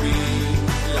down, look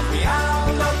me out,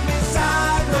 look me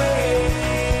sideways.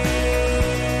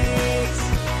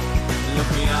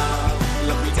 Look me up,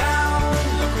 look me down,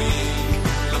 look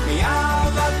me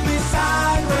out, look me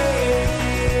sideways.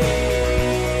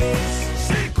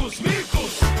 Chicos,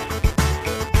 micos.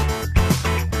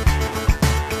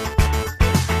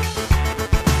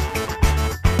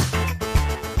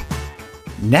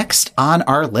 Next on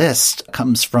our list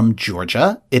comes from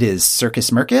Georgia. It is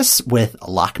Circus Mercus with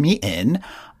Lock Me In.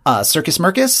 Circus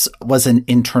Mercus was an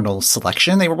internal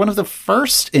selection. They were one of the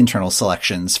first internal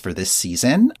selections for this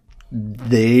season.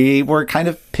 They were kind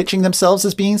of pitching themselves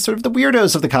as being sort of the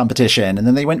weirdos of the competition, and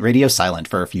then they went radio silent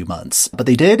for a few months. But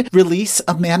they did release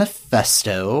a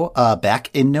manifesto back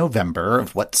in November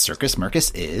of what Circus Mercus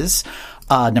is.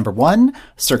 Number 1,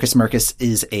 Circus Mircus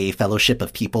is a fellowship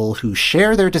of people who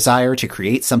share their desire to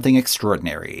create something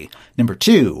extraordinary. Number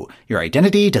 2, your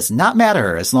identity does not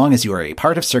matter as long as you are a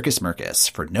part of Circus Mircus,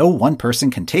 for no one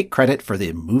person can take credit for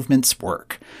the movement's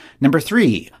work. Number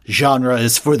 3, genre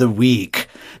is for the weak.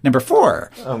 Number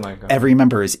 4, Oh my God. every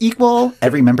member is equal,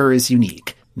 every member is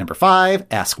unique. Number 5,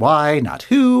 ask why, not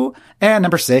who. And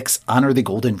number 6, honor the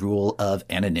golden rule of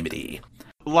anonymity.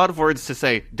 A lot of words to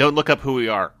say, don't look up who we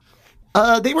are.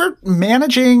 They were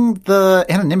managing the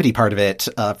anonymity part of it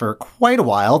for quite a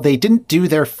while. They didn't do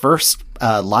their first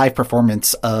live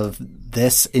performance of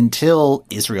this until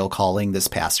Israel Calling this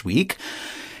past week.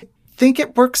 I think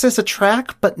it works as a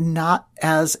track, but not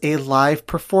as a live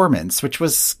performance, which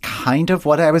was kind of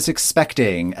what I was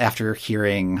expecting after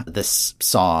hearing this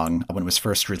song when it was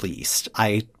first released.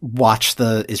 I watched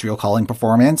the Israel Calling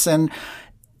performance, and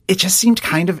it just seemed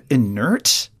kind of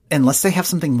inert. Unless they have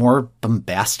something more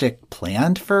bombastic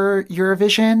planned for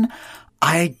Eurovision,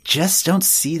 I just don't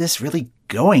see this really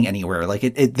going anywhere. Like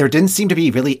there didn't seem to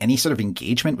be really any sort of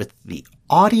engagement with the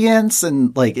audience,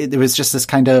 and like it was just this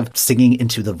kind of singing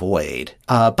into the void.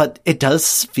 But it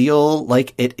does feel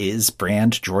like it is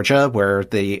brand Georgia, where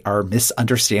they are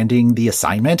misunderstanding the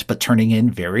assignment but turning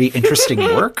in very interesting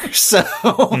work. So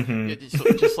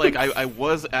Just like I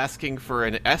was asking for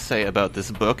an essay about this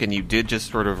book, and you did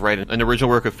just sort of write an original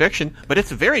work of fiction, but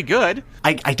it's very good.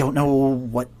 I don't know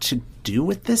what to do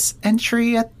with this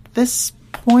entry at this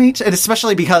point, and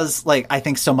especially because like I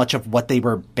think so much of what they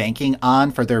were banking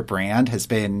on for their brand has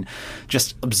been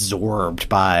just absorbed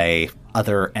by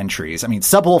other entries. I mean,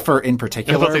 Subwoofer in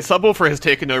particular. I was about to say, Subwoofer has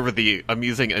taken over the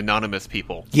amusing anonymous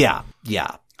people. Yeah.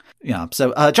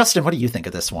 So, Justin, what do you think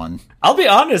of this one? I'll be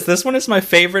honest, this one is my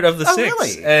favorite of the Oh, 6.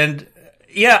 really? And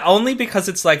yeah, only because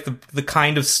it's like the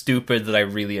kind of stupid that I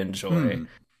really enjoy.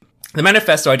 The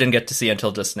manifesto I didn't get to see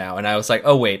until just now, and I was like,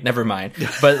 oh wait, never mind.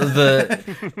 But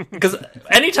because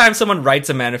anytime someone writes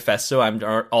a manifesto, I'm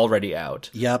already out.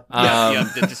 Yep.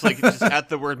 Just at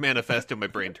the word manifesto, my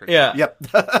brain turns. Yeah.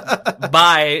 Yep.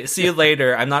 Bye. See you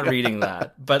later. I'm not reading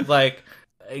that. But like,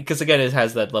 because again, it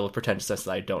has that level of pretentiousness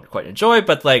that I don't quite enjoy.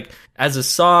 But like, as a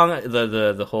song,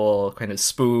 the whole kind of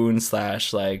spoon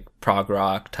 / like prog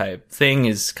rock type thing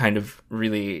is kind of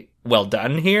really well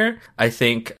done here. I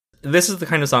think this is the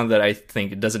kind of song that I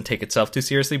think it doesn't take itself too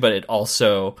seriously, but it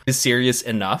also is serious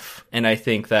enough. And I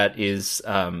think that is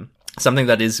something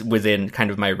that is within kind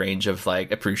of my range of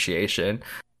like appreciation.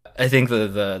 I think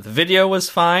the video was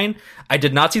fine. I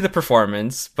did not see the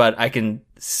performance, but I can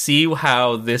see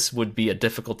how this would be a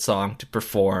difficult song to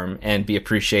perform and be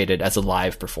appreciated as a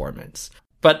live performance.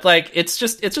 But like, it's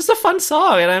just a fun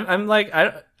song, and I'm like,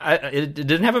 it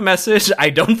didn't have a message. I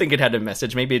don't think it had a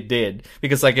message. Maybe it did,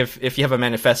 because like if you have a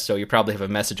manifesto, you probably have a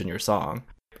message in your song.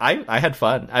 I had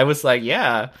fun. I was like,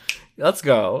 yeah, let's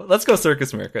go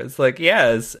Circus Mircus. Like,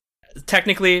 yes,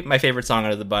 technically my favorite song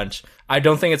out of the bunch. I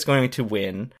don't think it's going to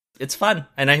win. It's fun,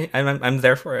 and I'm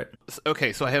there for it.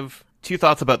 Okay, so I have 2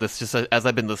 thoughts about this, just as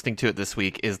I've been listening to it this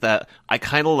week, is that I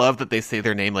kind of love that they say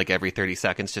their name like every 30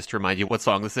 seconds just to remind you what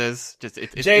song this is.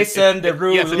 Jason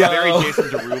Derulo. Yes, it's very Jason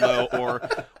Derulo. Or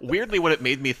weirdly, what it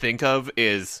made me think of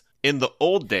is in the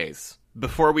old days,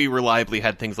 before we reliably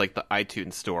had things like the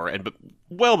iTunes Store, and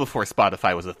well before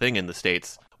Spotify was a thing in the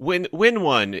States, when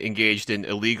one engaged in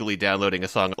illegally downloading a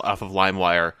song off of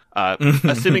LimeWire,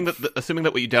 assuming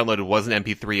that what you downloaded was an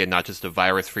MP3 and not just a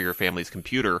virus for your family's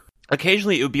computer,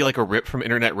 occasionally it would be like a rip from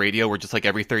internet radio where just like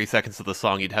every 30 seconds of the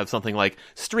song you'd have something like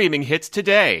streaming hits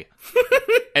today.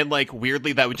 And like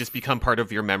weirdly that would just become part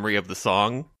of your memory of the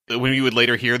song. When you would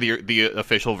later hear the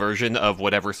official version of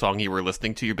whatever song you were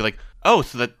listening to, you'd be like, oh,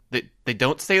 so that they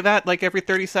don't say that like every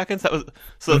 30 seconds? That was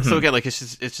so again, like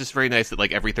it's just very nice that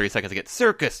like every 30 seconds I get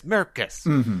Circus Mircus.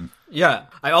 Mm-hmm. Yeah,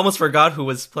 I almost forgot who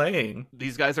was playing.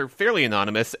 These guys are fairly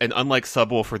anonymous, and unlike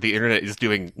Subwoofer, the internet is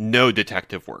doing no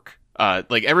detective work.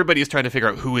 Like everybody is trying to figure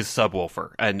out who is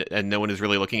Subwoofer, and no one is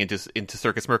really looking into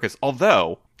Circus Mircus.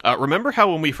 Although, remember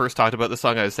how when we first talked about the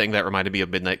song, I was saying that reminded me of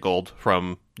Midnight Gold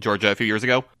from Georgia a few years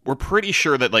ago? We're pretty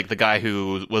sure that like the guy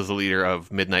who was the leader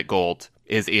of Midnight Gold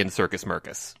is in Circus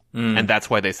Mircus. And that's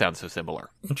why they sound so similar.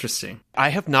 Interesting. I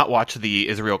have not watched the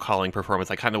Israel Calling performance.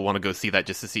 I kind of want to go see that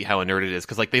just to see how inert it is,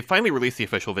 because like they finally released the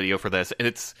official video for this, and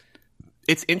it's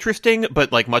interesting,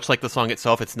 but like much like the song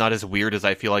itself, it's not as weird as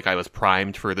I feel like I was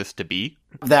primed for this to be.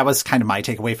 That was kind of my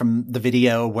takeaway from the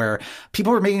video, where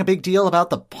people were making a big deal about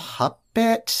the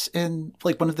puppet in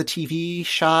like one of the TV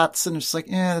shots, and it's like,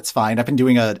 that's fine. I've been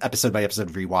doing a episode by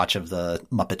episode rewatch of the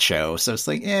Muppet Show, so it's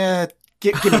like,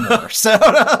 give me more. So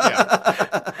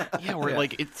yeah,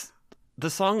 like it's The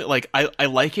song, like, I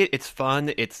like it. It's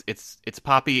fun. It's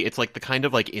poppy. It's like the kind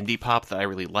of like indie pop that I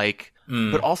really like.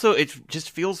 But also it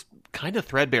just feels kind of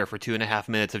threadbare for 2.5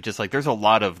 minutes of just like, there's a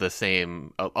lot of the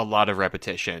same, a lot of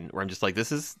repetition where I'm just like,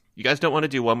 you guys don't want to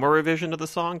do one more revision of the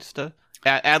song just to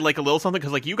add like a little something?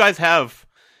 Because like you guys have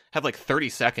like 30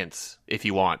 seconds if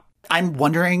you want. I'm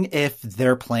wondering if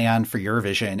their plan for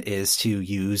Eurovision is to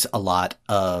use a lot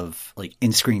of like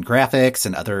in-screen graphics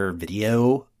and other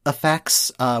video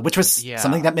effects, which was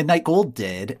something that Midnight Gold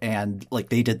did. And like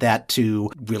they did that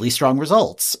to really strong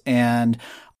results. And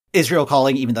Israel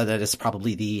Calling, even though that is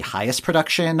probably the highest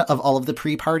production of all of the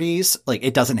pre-parties, like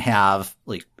it doesn't have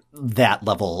like that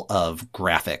level of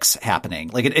graphics happening.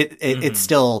 Like it's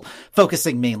still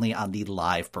focusing mainly on the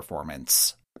live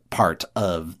performance part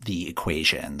of the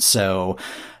equation. So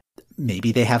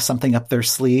maybe they have something up their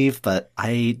sleeve, but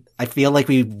I feel like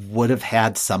we would have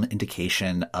had some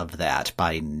indication of that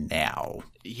by now.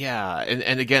 Yeah,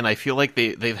 and again, I feel like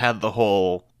they've had the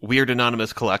whole Weird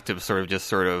Anonymous Collective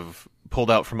sort of pulled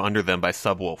out from under them by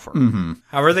Subwoofer.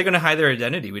 How are they going to hide their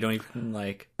identity? We don't even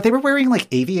like... They were wearing like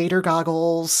aviator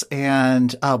goggles,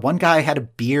 and one guy had a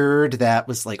beard that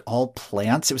was like all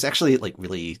plants. It was actually like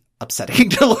really upsetting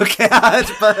to look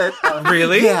at, but...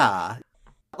 Really? Yeah.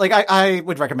 Like, I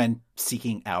would recommend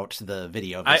seeking out the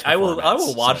video of this I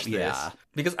will watch so, this. Yeah.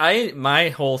 Because my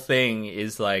whole thing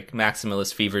is like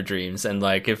Maximalist Fever Dreams, and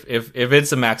like if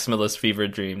it's a Maximalist Fever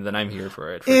Dream, then I'm here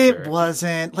for it. It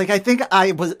wasn't. Like, I think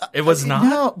I was... It was not?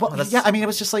 No. Well, yeah, I mean, it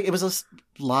was just like, it was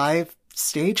a live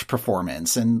stage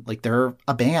performance, and like they're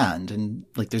a band, and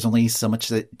like there's only so much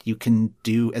that you can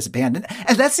do as a band,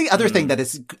 and that's the other thing that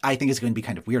I think is going to be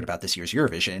kind of weird about this year's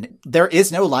Eurovision. There is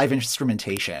no live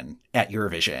instrumentation at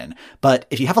Eurovision, but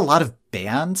if you have a lot of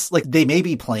bands, like they may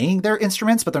be playing their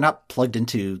instruments, but they're not plugged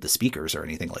into the speakers or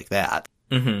anything like that.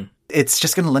 It's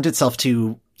just going to lend itself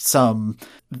to some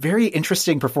very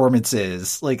interesting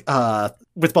performances. Like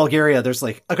with Bulgaria, there's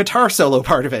like a guitar solo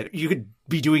part of it. You could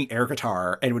be doing air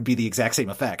guitar and it would be the exact same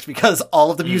effect because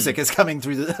all of the music is coming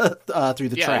through the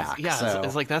track.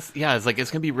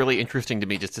 It's gonna be really interesting to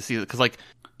me just to see, because like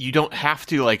you don't have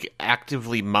to like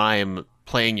actively mime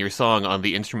playing your song on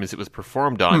the instruments it was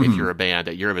performed on if you're a band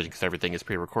at Eurovision, because everything is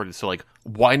pre-recorded. So like,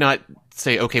 why not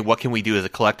say, okay, what can we do as a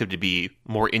collective to be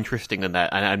more interesting than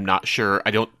that? And I'm not sure.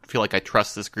 I don't feel like I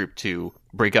trust this group to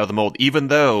break out of the mold, even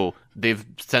though they've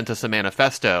sent us a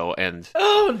manifesto. And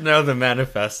oh no, the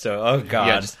manifesto! Oh god,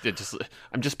 yeah,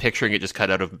 I'm just picturing it just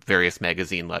cut out of various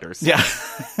magazine letters. Yeah.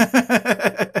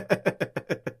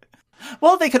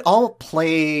 Well, they could all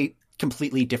play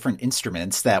completely different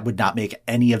instruments that would not make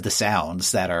any of the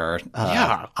sounds that are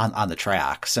on the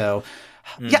track. So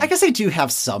yeah, I guess they do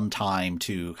have some time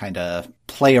to kind of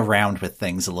play around with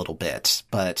things a little bit,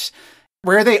 but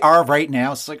where they are right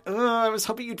now, it's like, I was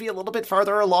hoping you'd be a little bit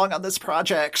farther along on this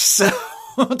project. So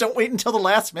don't wait until the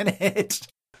last minute.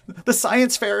 The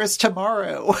science fair is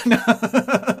tomorrow.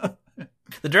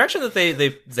 The direction that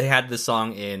they had this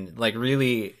song in like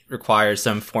really requires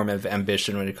some form of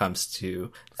ambition when it comes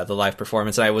to the live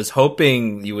performance. And I was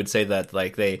hoping you would say that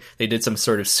like they did some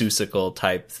sort of Seussical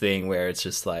type thing where it's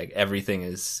just like everything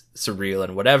is surreal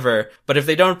and whatever. But if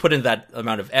they don't put in that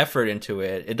amount of effort into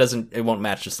it, it won't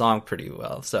match the song pretty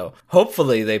well. So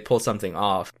hopefully they pull something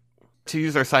off. To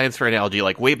use our science fair analogy,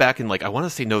 like way back in like, I want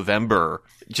to say November,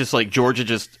 just like Georgia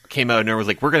just came out and was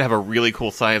like, we're going to have a really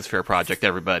cool science fair project,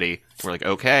 everybody. We're like,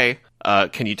 okay,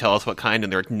 can you tell us what kind?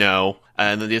 And they're like, no.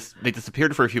 And then they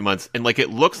disappeared for a few months. And like, it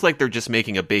looks like they're just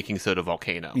making a baking soda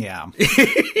volcano. Yeah.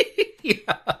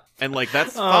 Yeah. And like,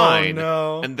 that's fine.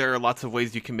 No. And there are lots of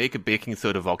ways you can make a baking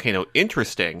soda volcano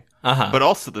interesting. But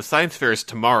also the science fair is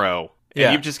tomorrow.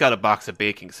 And you've just got a box of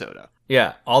baking soda.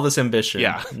 Yeah, all this ambition.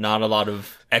 Yeah. Not a lot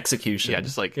of execution. Yeah,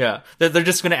 just like... Yeah, they're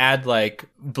just going to add, like,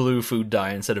 blue food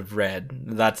dye instead of red.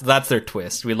 That's their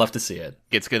twist. We'd love to see it.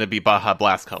 It's going to be Baja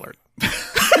Blast colored.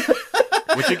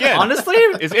 Which, again, honestly,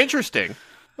 is interesting.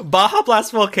 Baja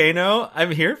Blast Volcano,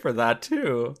 I'm here for that,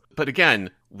 too. But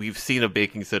again, we've seen a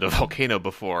baking soda volcano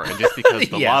before, and just because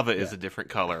the lava is a different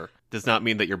color does not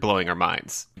mean that you're blowing our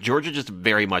minds. Georgia just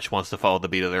very much wants to follow the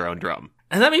beat of their own drum.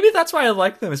 And maybe that's why I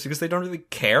like them, is because they don't really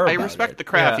care about it. I respect the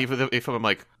craft, even if I'm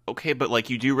like, okay, but like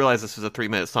you do realize this is a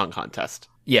 3-minute song contest.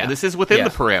 Yeah. And this is within the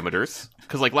parameters.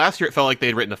 Because like last year it felt like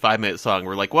they'd written a 5-minute song.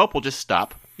 We're like, well, we'll just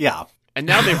stop. Yeah. And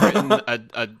now they've written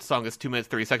a song that's 2 minutes,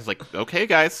 30 seconds. Like, okay,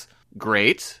 guys,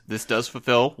 great. This does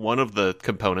fulfill one of the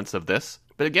components of this.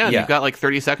 But again, you've got like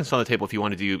 30 seconds on the table if you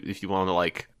want to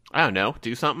like, I don't know,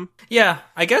 do something. Yeah.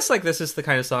 I guess like this is the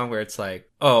kind of song where it's like,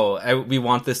 we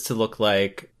want this to look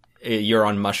like you're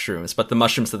on mushrooms, but the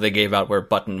mushrooms that they gave out were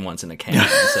button ones in a can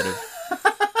instead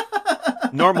of...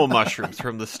 normal mushrooms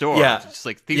from the store. Yeah. It's just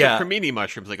like, these are cremini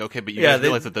mushrooms. Like, okay, but you guys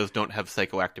realize that those don't have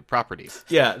psychoactive properties.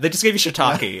 Yeah, they just gave you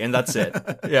shiitake, and that's it.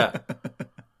 Yeah.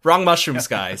 Wrong mushrooms,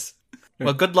 guys.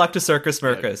 Well, good luck to Circus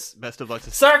Mercus. Best of luck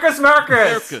to Circus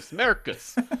Mercus!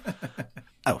 Mercus.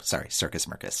 Oh, sorry, Circus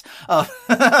Mercus.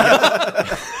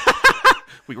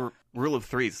 We were rule of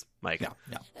threes, Mike. Yeah.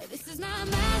 This is my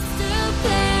master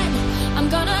plan. I'm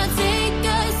gonna take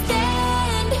a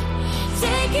stand.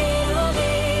 Take it or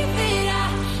leave it. I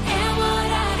am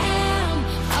what I am.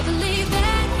 I believe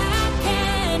that I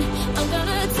can. I'm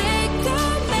gonna take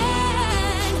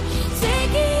command.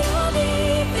 Take it or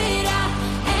leave it. I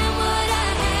am what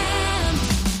I am.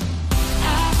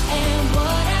 I am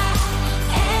what I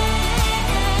am.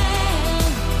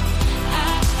 I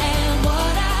am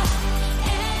what I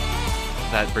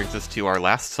am. That brings us to our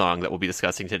last song that we'll be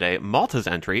discussing today, Malta's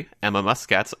entry, Emma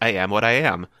Muscat's I Am What I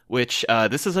Am, which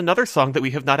this is another song that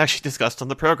we have not actually discussed on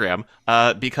the program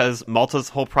because Malta's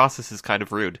whole process is kind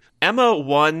of rude. Emma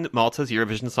won Malta's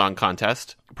Eurovision Song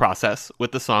Contest process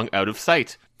with the song Out of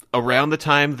Sight. Around the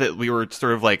time that we were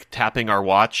sort of like tapping our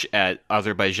watch at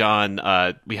Azerbaijan,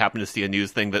 we happened to see a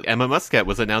news thing that Emma Muscat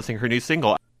was announcing her new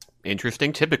single.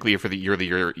 Interesting. Typically, for you're the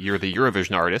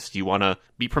Eurovision artist, you want to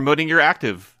be promoting your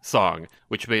active song,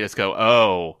 which made us go,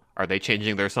 oh, are they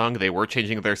changing their song? They were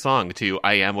changing their song to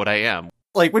I Am What I Am.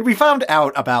 Like, when we found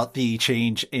out about the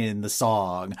change in the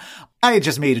song, I had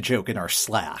just made a joke in our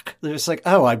Slack. It was like,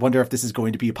 oh, I wonder if this is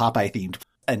going to be a Popeye-themed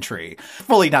entry.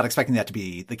 Fully not expecting that to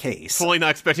be the case. Fully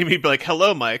not expecting me to be like,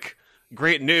 hello, Mike.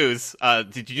 Great news.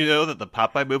 Did you know that the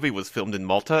Popeye movie was filmed in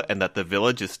Malta and that the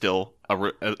village is still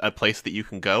a place that you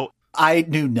can go? I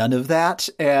knew none of that,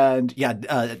 and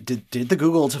did the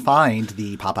Google to find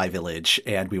the Popeye Village,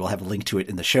 and we will have a link to it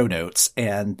in the show notes.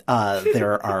 And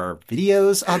there are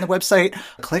videos on the website.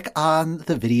 Click on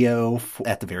the video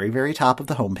at the very, very top of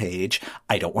the homepage.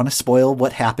 I don't want to spoil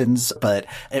what happens, but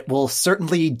it will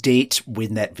certainly date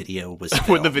when that video was filmed.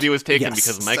 When the video was taken, Yes.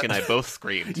 because Mike and I both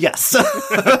screamed. Yes. At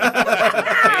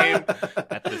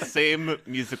the same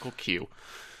musical cue.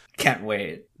 Can't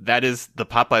wait. That is the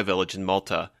Popeye Village in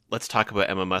Malta. Let's talk about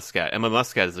Emma Muscat. Emma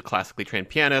Muscat is a classically trained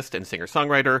pianist and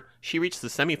singer-songwriter. She reached the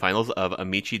semifinals of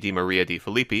Amici di Maria di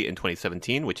Filippi in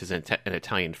 2017, which is an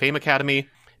Italian Fame Academy.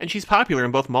 And she's popular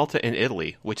in both Malta and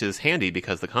Italy, which is handy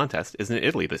because the contest is in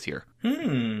Italy this year.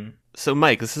 So,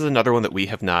 Mike, this is another one that we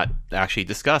have not actually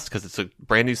discussed because it's a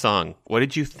brand new song. What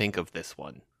did you think of this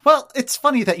one? Well, it's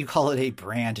funny that you call it a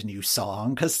brand new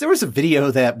song, because there was a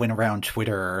video that went around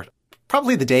Twitter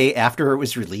probably the day after it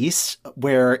was released,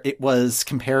 where it was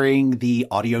comparing the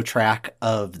audio track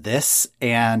of this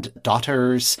and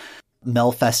Daughter's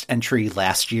Melfest entry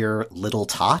last year, Little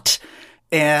Tot.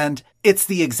 And it's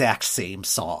the exact same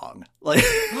song. Like,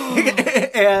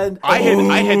 and I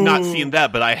had not seen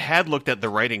that, but I had looked at the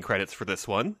writing credits for this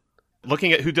one.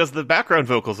 Looking at who does the background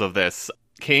vocals of this,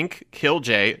 Kink,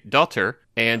 Kiljay, Daughter,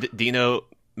 and Dino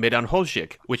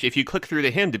Medanhojic, which if you click through to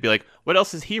him to be like, what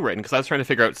else has he written? Because I was trying to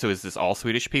figure out, so is this all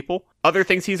Swedish people? Other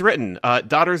things he's written,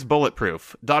 Daughter's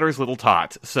Bulletproof, Daughter's Little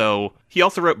Tot. So he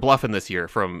also wrote Bluffin' this year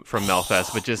from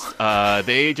Melfest,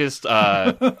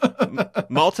 but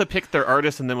Malta picked their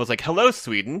artist and then was like, hello,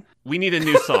 Sweden, we need a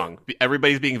new song.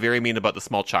 Everybody's being very mean about the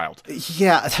small child.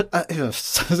 yeah,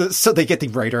 so they get the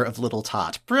writer of Little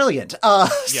Tot. Brilliant.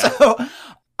 Yeah. So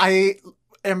I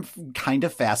am kind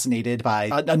of fascinated by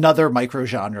another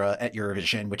microgenre at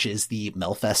Eurovision, which is the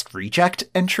Melfest Reject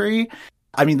entry.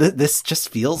 I mean, this just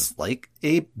feels like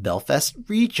a Melfest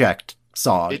Reject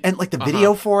song. And like the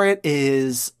video for it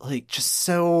is like just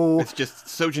so... It's just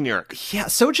so generic. Yeah,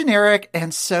 so generic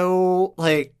and so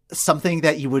like something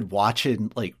that you would watch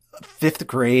in like 5th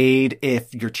grade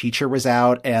if your teacher was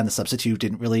out and the substitute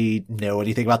didn't really know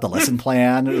anything about the lesson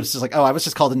plan. It was just like, oh, I was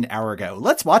just called an hour ago.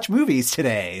 Let's watch movies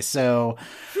today. So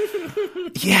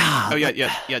yeah. Oh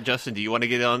yeah. Justin, do you want to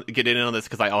get in on this?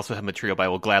 Because I also have material, but I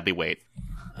will gladly wait.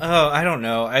 Oh, I don't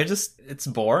know. It's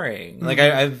boring. Like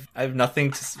I have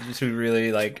nothing to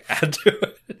really like add to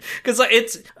it. Cause like,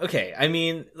 it's okay. I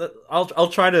mean, I'll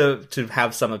try to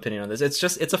have some opinion on this.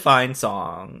 It's a fine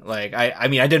song. Like, I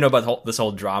mean, I didn't know about this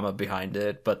whole drama behind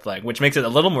it, but like, which makes it a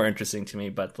little more interesting to me,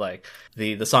 but like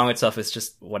the song itself is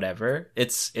just whatever.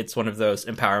 It's one of those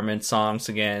empowerment songs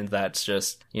again, that's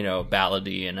just,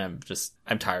 ballady, and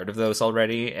I'm tired of those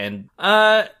already. And,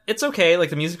 it's okay. Like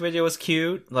the music video was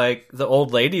cute. Like the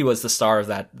old lady was the star of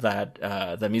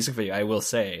the music video, I will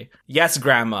say. Yes,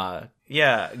 grandma.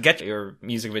 Yeah, get your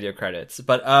music video credits.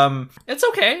 But, it's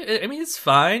okay. I mean, it's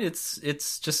fine.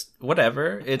 It's just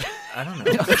whatever. I don't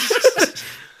know.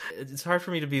 It's hard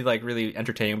for me to be like really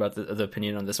entertaining about the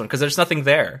opinion on this one because there's nothing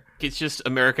there. It's just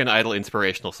American Idol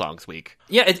Inspirational Songs Week.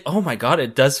 Yeah, oh my god,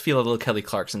 it does feel a little Kelly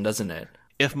Clarkson, doesn't it?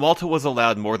 If Malta was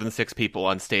allowed more than 6 people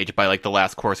on stage by like the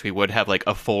last chorus, we would have like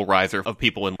a full riser of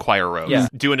people in choir rows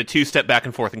doing a 2-step back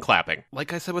and forth and clapping.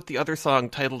 Like I said with the other song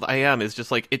titled I Am, is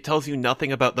just like, it tells you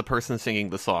nothing about the person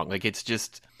singing the song. Like, it's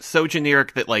just so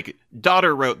generic that like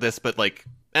daughter wrote this, but like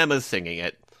Emma's singing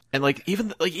it. And like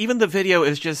even the video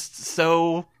is just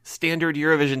so standard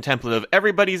Eurovision template of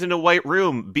everybody's in a white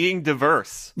room being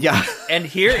diverse. Yeah. And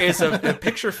here is a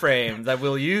picture frame that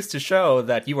we'll use to show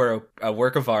that you are a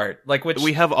work of art. Like, which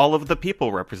we have all of the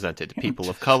people represented. People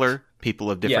of color,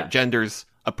 people of different genders,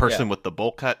 a person with the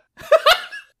bowl cut.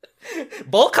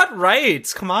 Bowl cut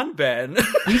rights. Come on, Ben.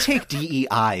 We take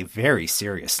DEI very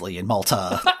seriously in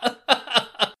Malta.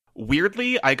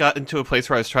 Weirdly, I got into a place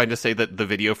where I was trying to say that the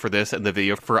video for this and the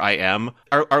video for I Am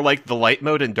are like the light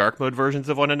mode and dark mode versions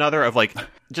of one another, of like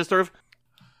just sort of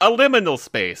a liminal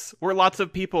space where lots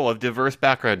of people of diverse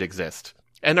background exist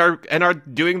and are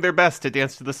doing their best to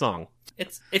dance to the song.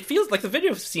 It feels like the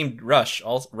video seemed rushed,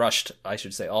 I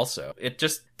should say, also. It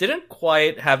just didn't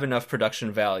quite have enough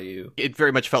production value. It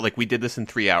very much felt like we did this in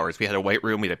 3 hours. We had a white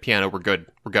room, we had a piano, we're good.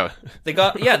 We're going. They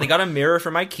got a mirror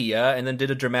from IKEA and then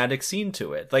did a dramatic scene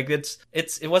to it. Like, it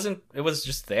was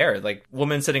just there. Like,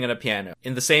 woman sitting at a piano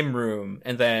in the same room,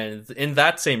 and then in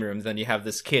that same room, then you have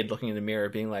this kid looking in the mirror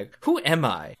being like, who am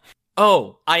I?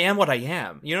 Oh, I am what I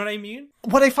am. You know what I mean?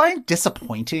 What I find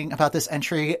disappointing about this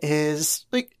entry is,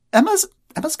 like, Emma's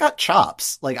got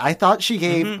chops. Like, I thought she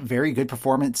gave very good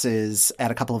performances at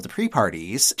a couple of the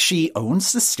pre-parties. She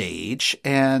owns the stage,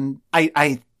 and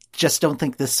I just don't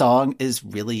think this song is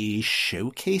really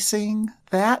showcasing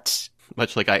that.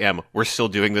 Much like I Am. We're still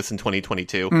doing this in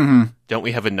 2022. Don't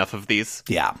we have enough of these?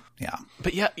 Yeah.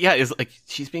 But yeah, is like,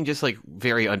 she's being just like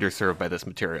very underserved by this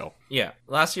material. Yeah.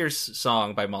 Last year's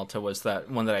song by Malta was that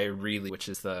one that I really, which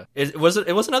is it was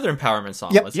another empowerment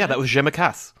song. Yep. Wasn't Yeah, it? that was Je me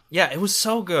casse. Yeah, it was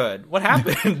so good. What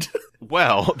happened?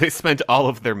 Well, they spent all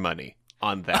of their money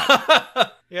on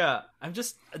that. Yeah, I'm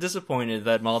just disappointed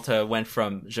that Malta went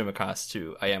from Je me casse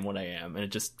to I Am What I Am, and it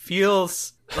just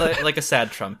feels like a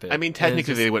sad trumpet. I mean,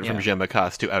 technically they went from Je me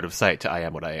casse to Out of Sight to I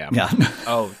Am What I Am. Yeah.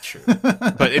 Oh, true.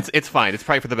 But it's fine. It's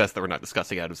probably for the best that we're not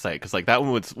discussing Out of Sight, because like that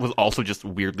one was also just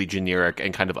weirdly generic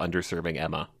and kind of underserving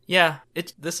Emma. Yeah,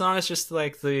 this song is just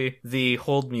like the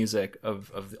hold music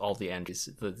of all the entries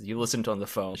that you listen to on the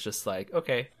phone. It's just like,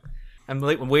 okay, I'm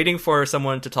waiting for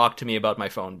someone to talk to me about my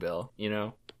phone bill, you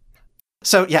know?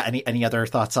 So, yeah, any other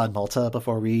thoughts on Malta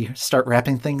before we start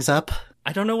wrapping things up?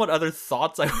 I don't know what other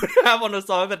thoughts I would have on a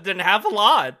song that didn't have a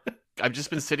lot. I've just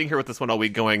been sitting here with this one all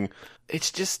week going,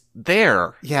 it's just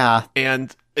there. Yeah.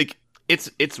 And like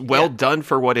it's well done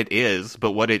for what it is,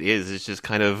 but what it is just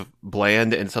kind of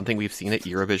bland and something we've seen at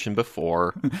Eurovision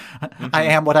before. I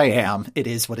am what I am. It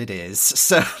is what it is.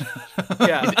 So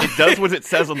Yeah. It does what it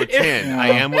says on the tin. I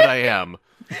am what I am.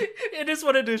 It is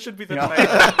what it is should be the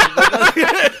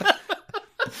title.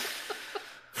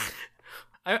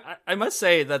 I must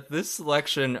say that this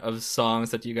selection of songs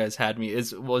that you guys had me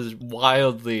was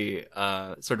wildly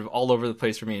sort of all over the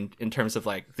place for me in terms of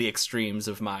like the extremes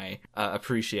of my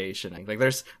appreciation. Like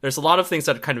there's a lot of things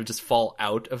that kind of just fall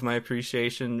out of my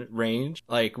appreciation range.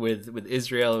 Like with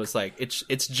Israel, it was like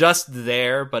it's just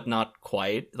there but not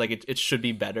quite. Like it should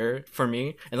be better for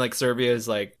me. And like Serbia is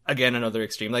like again another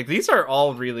extreme. Like these are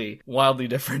all really wildly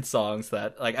different songs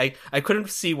that like I couldn't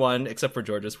see one except for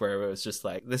Georgia's where it was just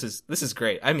like this is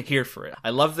great. I'm here for it.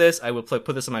 I love this. I will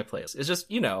put this in my playlist. It's just,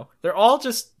 they're all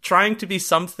just trying to be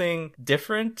something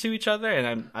different to each other,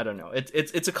 and I don't know.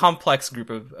 It's a complex group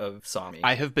of songs.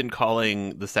 I have been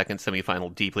calling the second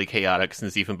semifinal deeply chaotic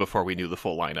since even before we knew the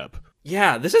full lineup.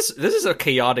 Yeah, this is a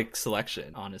chaotic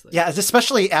selection, honestly. yeah,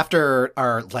 especially after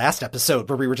our last episode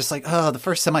where we were just like, oh, the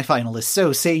first semifinal is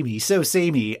so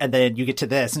samey, and then you get to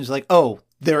this and it's like, oh,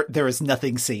 there is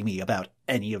nothing samey about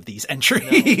any of these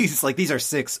entries. No. Like these are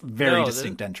 6 very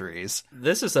distinct entries.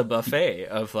 This is a buffet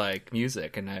of like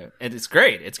music, and it's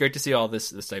great. It's great to see all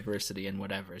this diversity and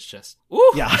whatever. It's just,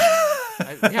 ooh, yeah,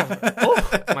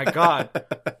 oh my god.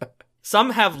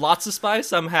 Some have lots of spice,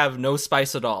 some have no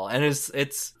spice at all. And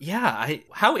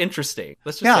how interesting.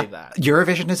 Let's just say that.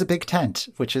 Eurovision is a big tent,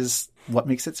 which is what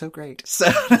makes it so great.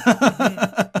 So,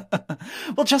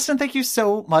 well, Justin, thank you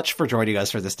so much for joining us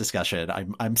for this discussion.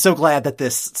 I'm so glad that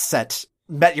this set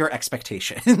met your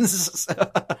expectations.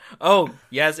 Oh,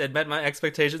 yes, it met my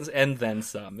expectations and then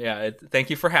some. Yeah,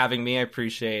 thank you for having me. I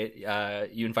appreciate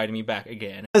you inviting me back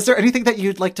again. Is there anything that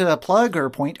you'd like to plug or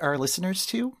point our listeners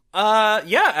to?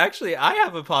 Yeah, actually, I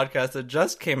have a podcast that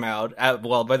just came out.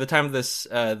 By the time this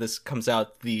comes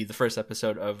out, the first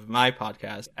episode of my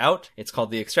podcast out. It's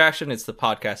called The Extraction. It's the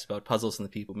podcast about puzzles and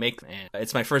the people who make them. And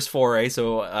it's my first foray,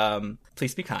 so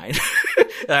please be kind.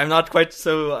 I'm not quite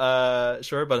so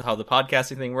sure about how the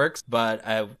podcasting thing works, but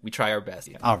we try our best.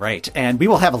 Yeah. All right, and we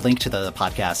will have a link to the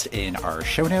podcast in our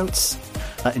show notes.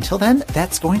 Until then,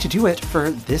 that's going to do it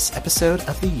for this episode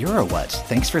of the Euro What.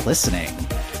 Thanks for listening.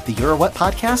 The Euro What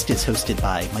podcast is hosted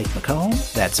by Mike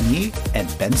McComb, that's me,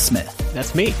 and Ben Smith.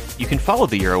 That's me. You can follow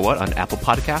the Euro What on Apple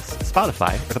Podcasts,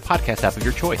 Spotify, or the podcast app of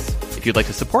your choice. If you'd like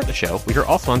to support the show, we are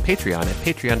also on Patreon at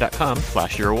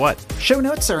patreon.com/EuroWhat. Show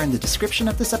notes are in the description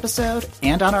of this episode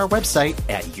and on our website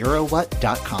at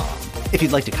eurowhat.com. If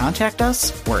you'd like to contact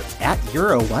us, we're at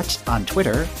EuroWhat on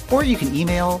Twitter, or you can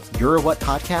email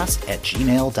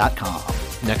eurowhatpodcast@gmail.com.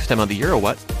 Next time on the Euro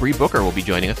What, Bree Booker will be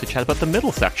joining us to chat about the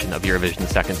middle section of Eurovision's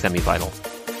second semifinal.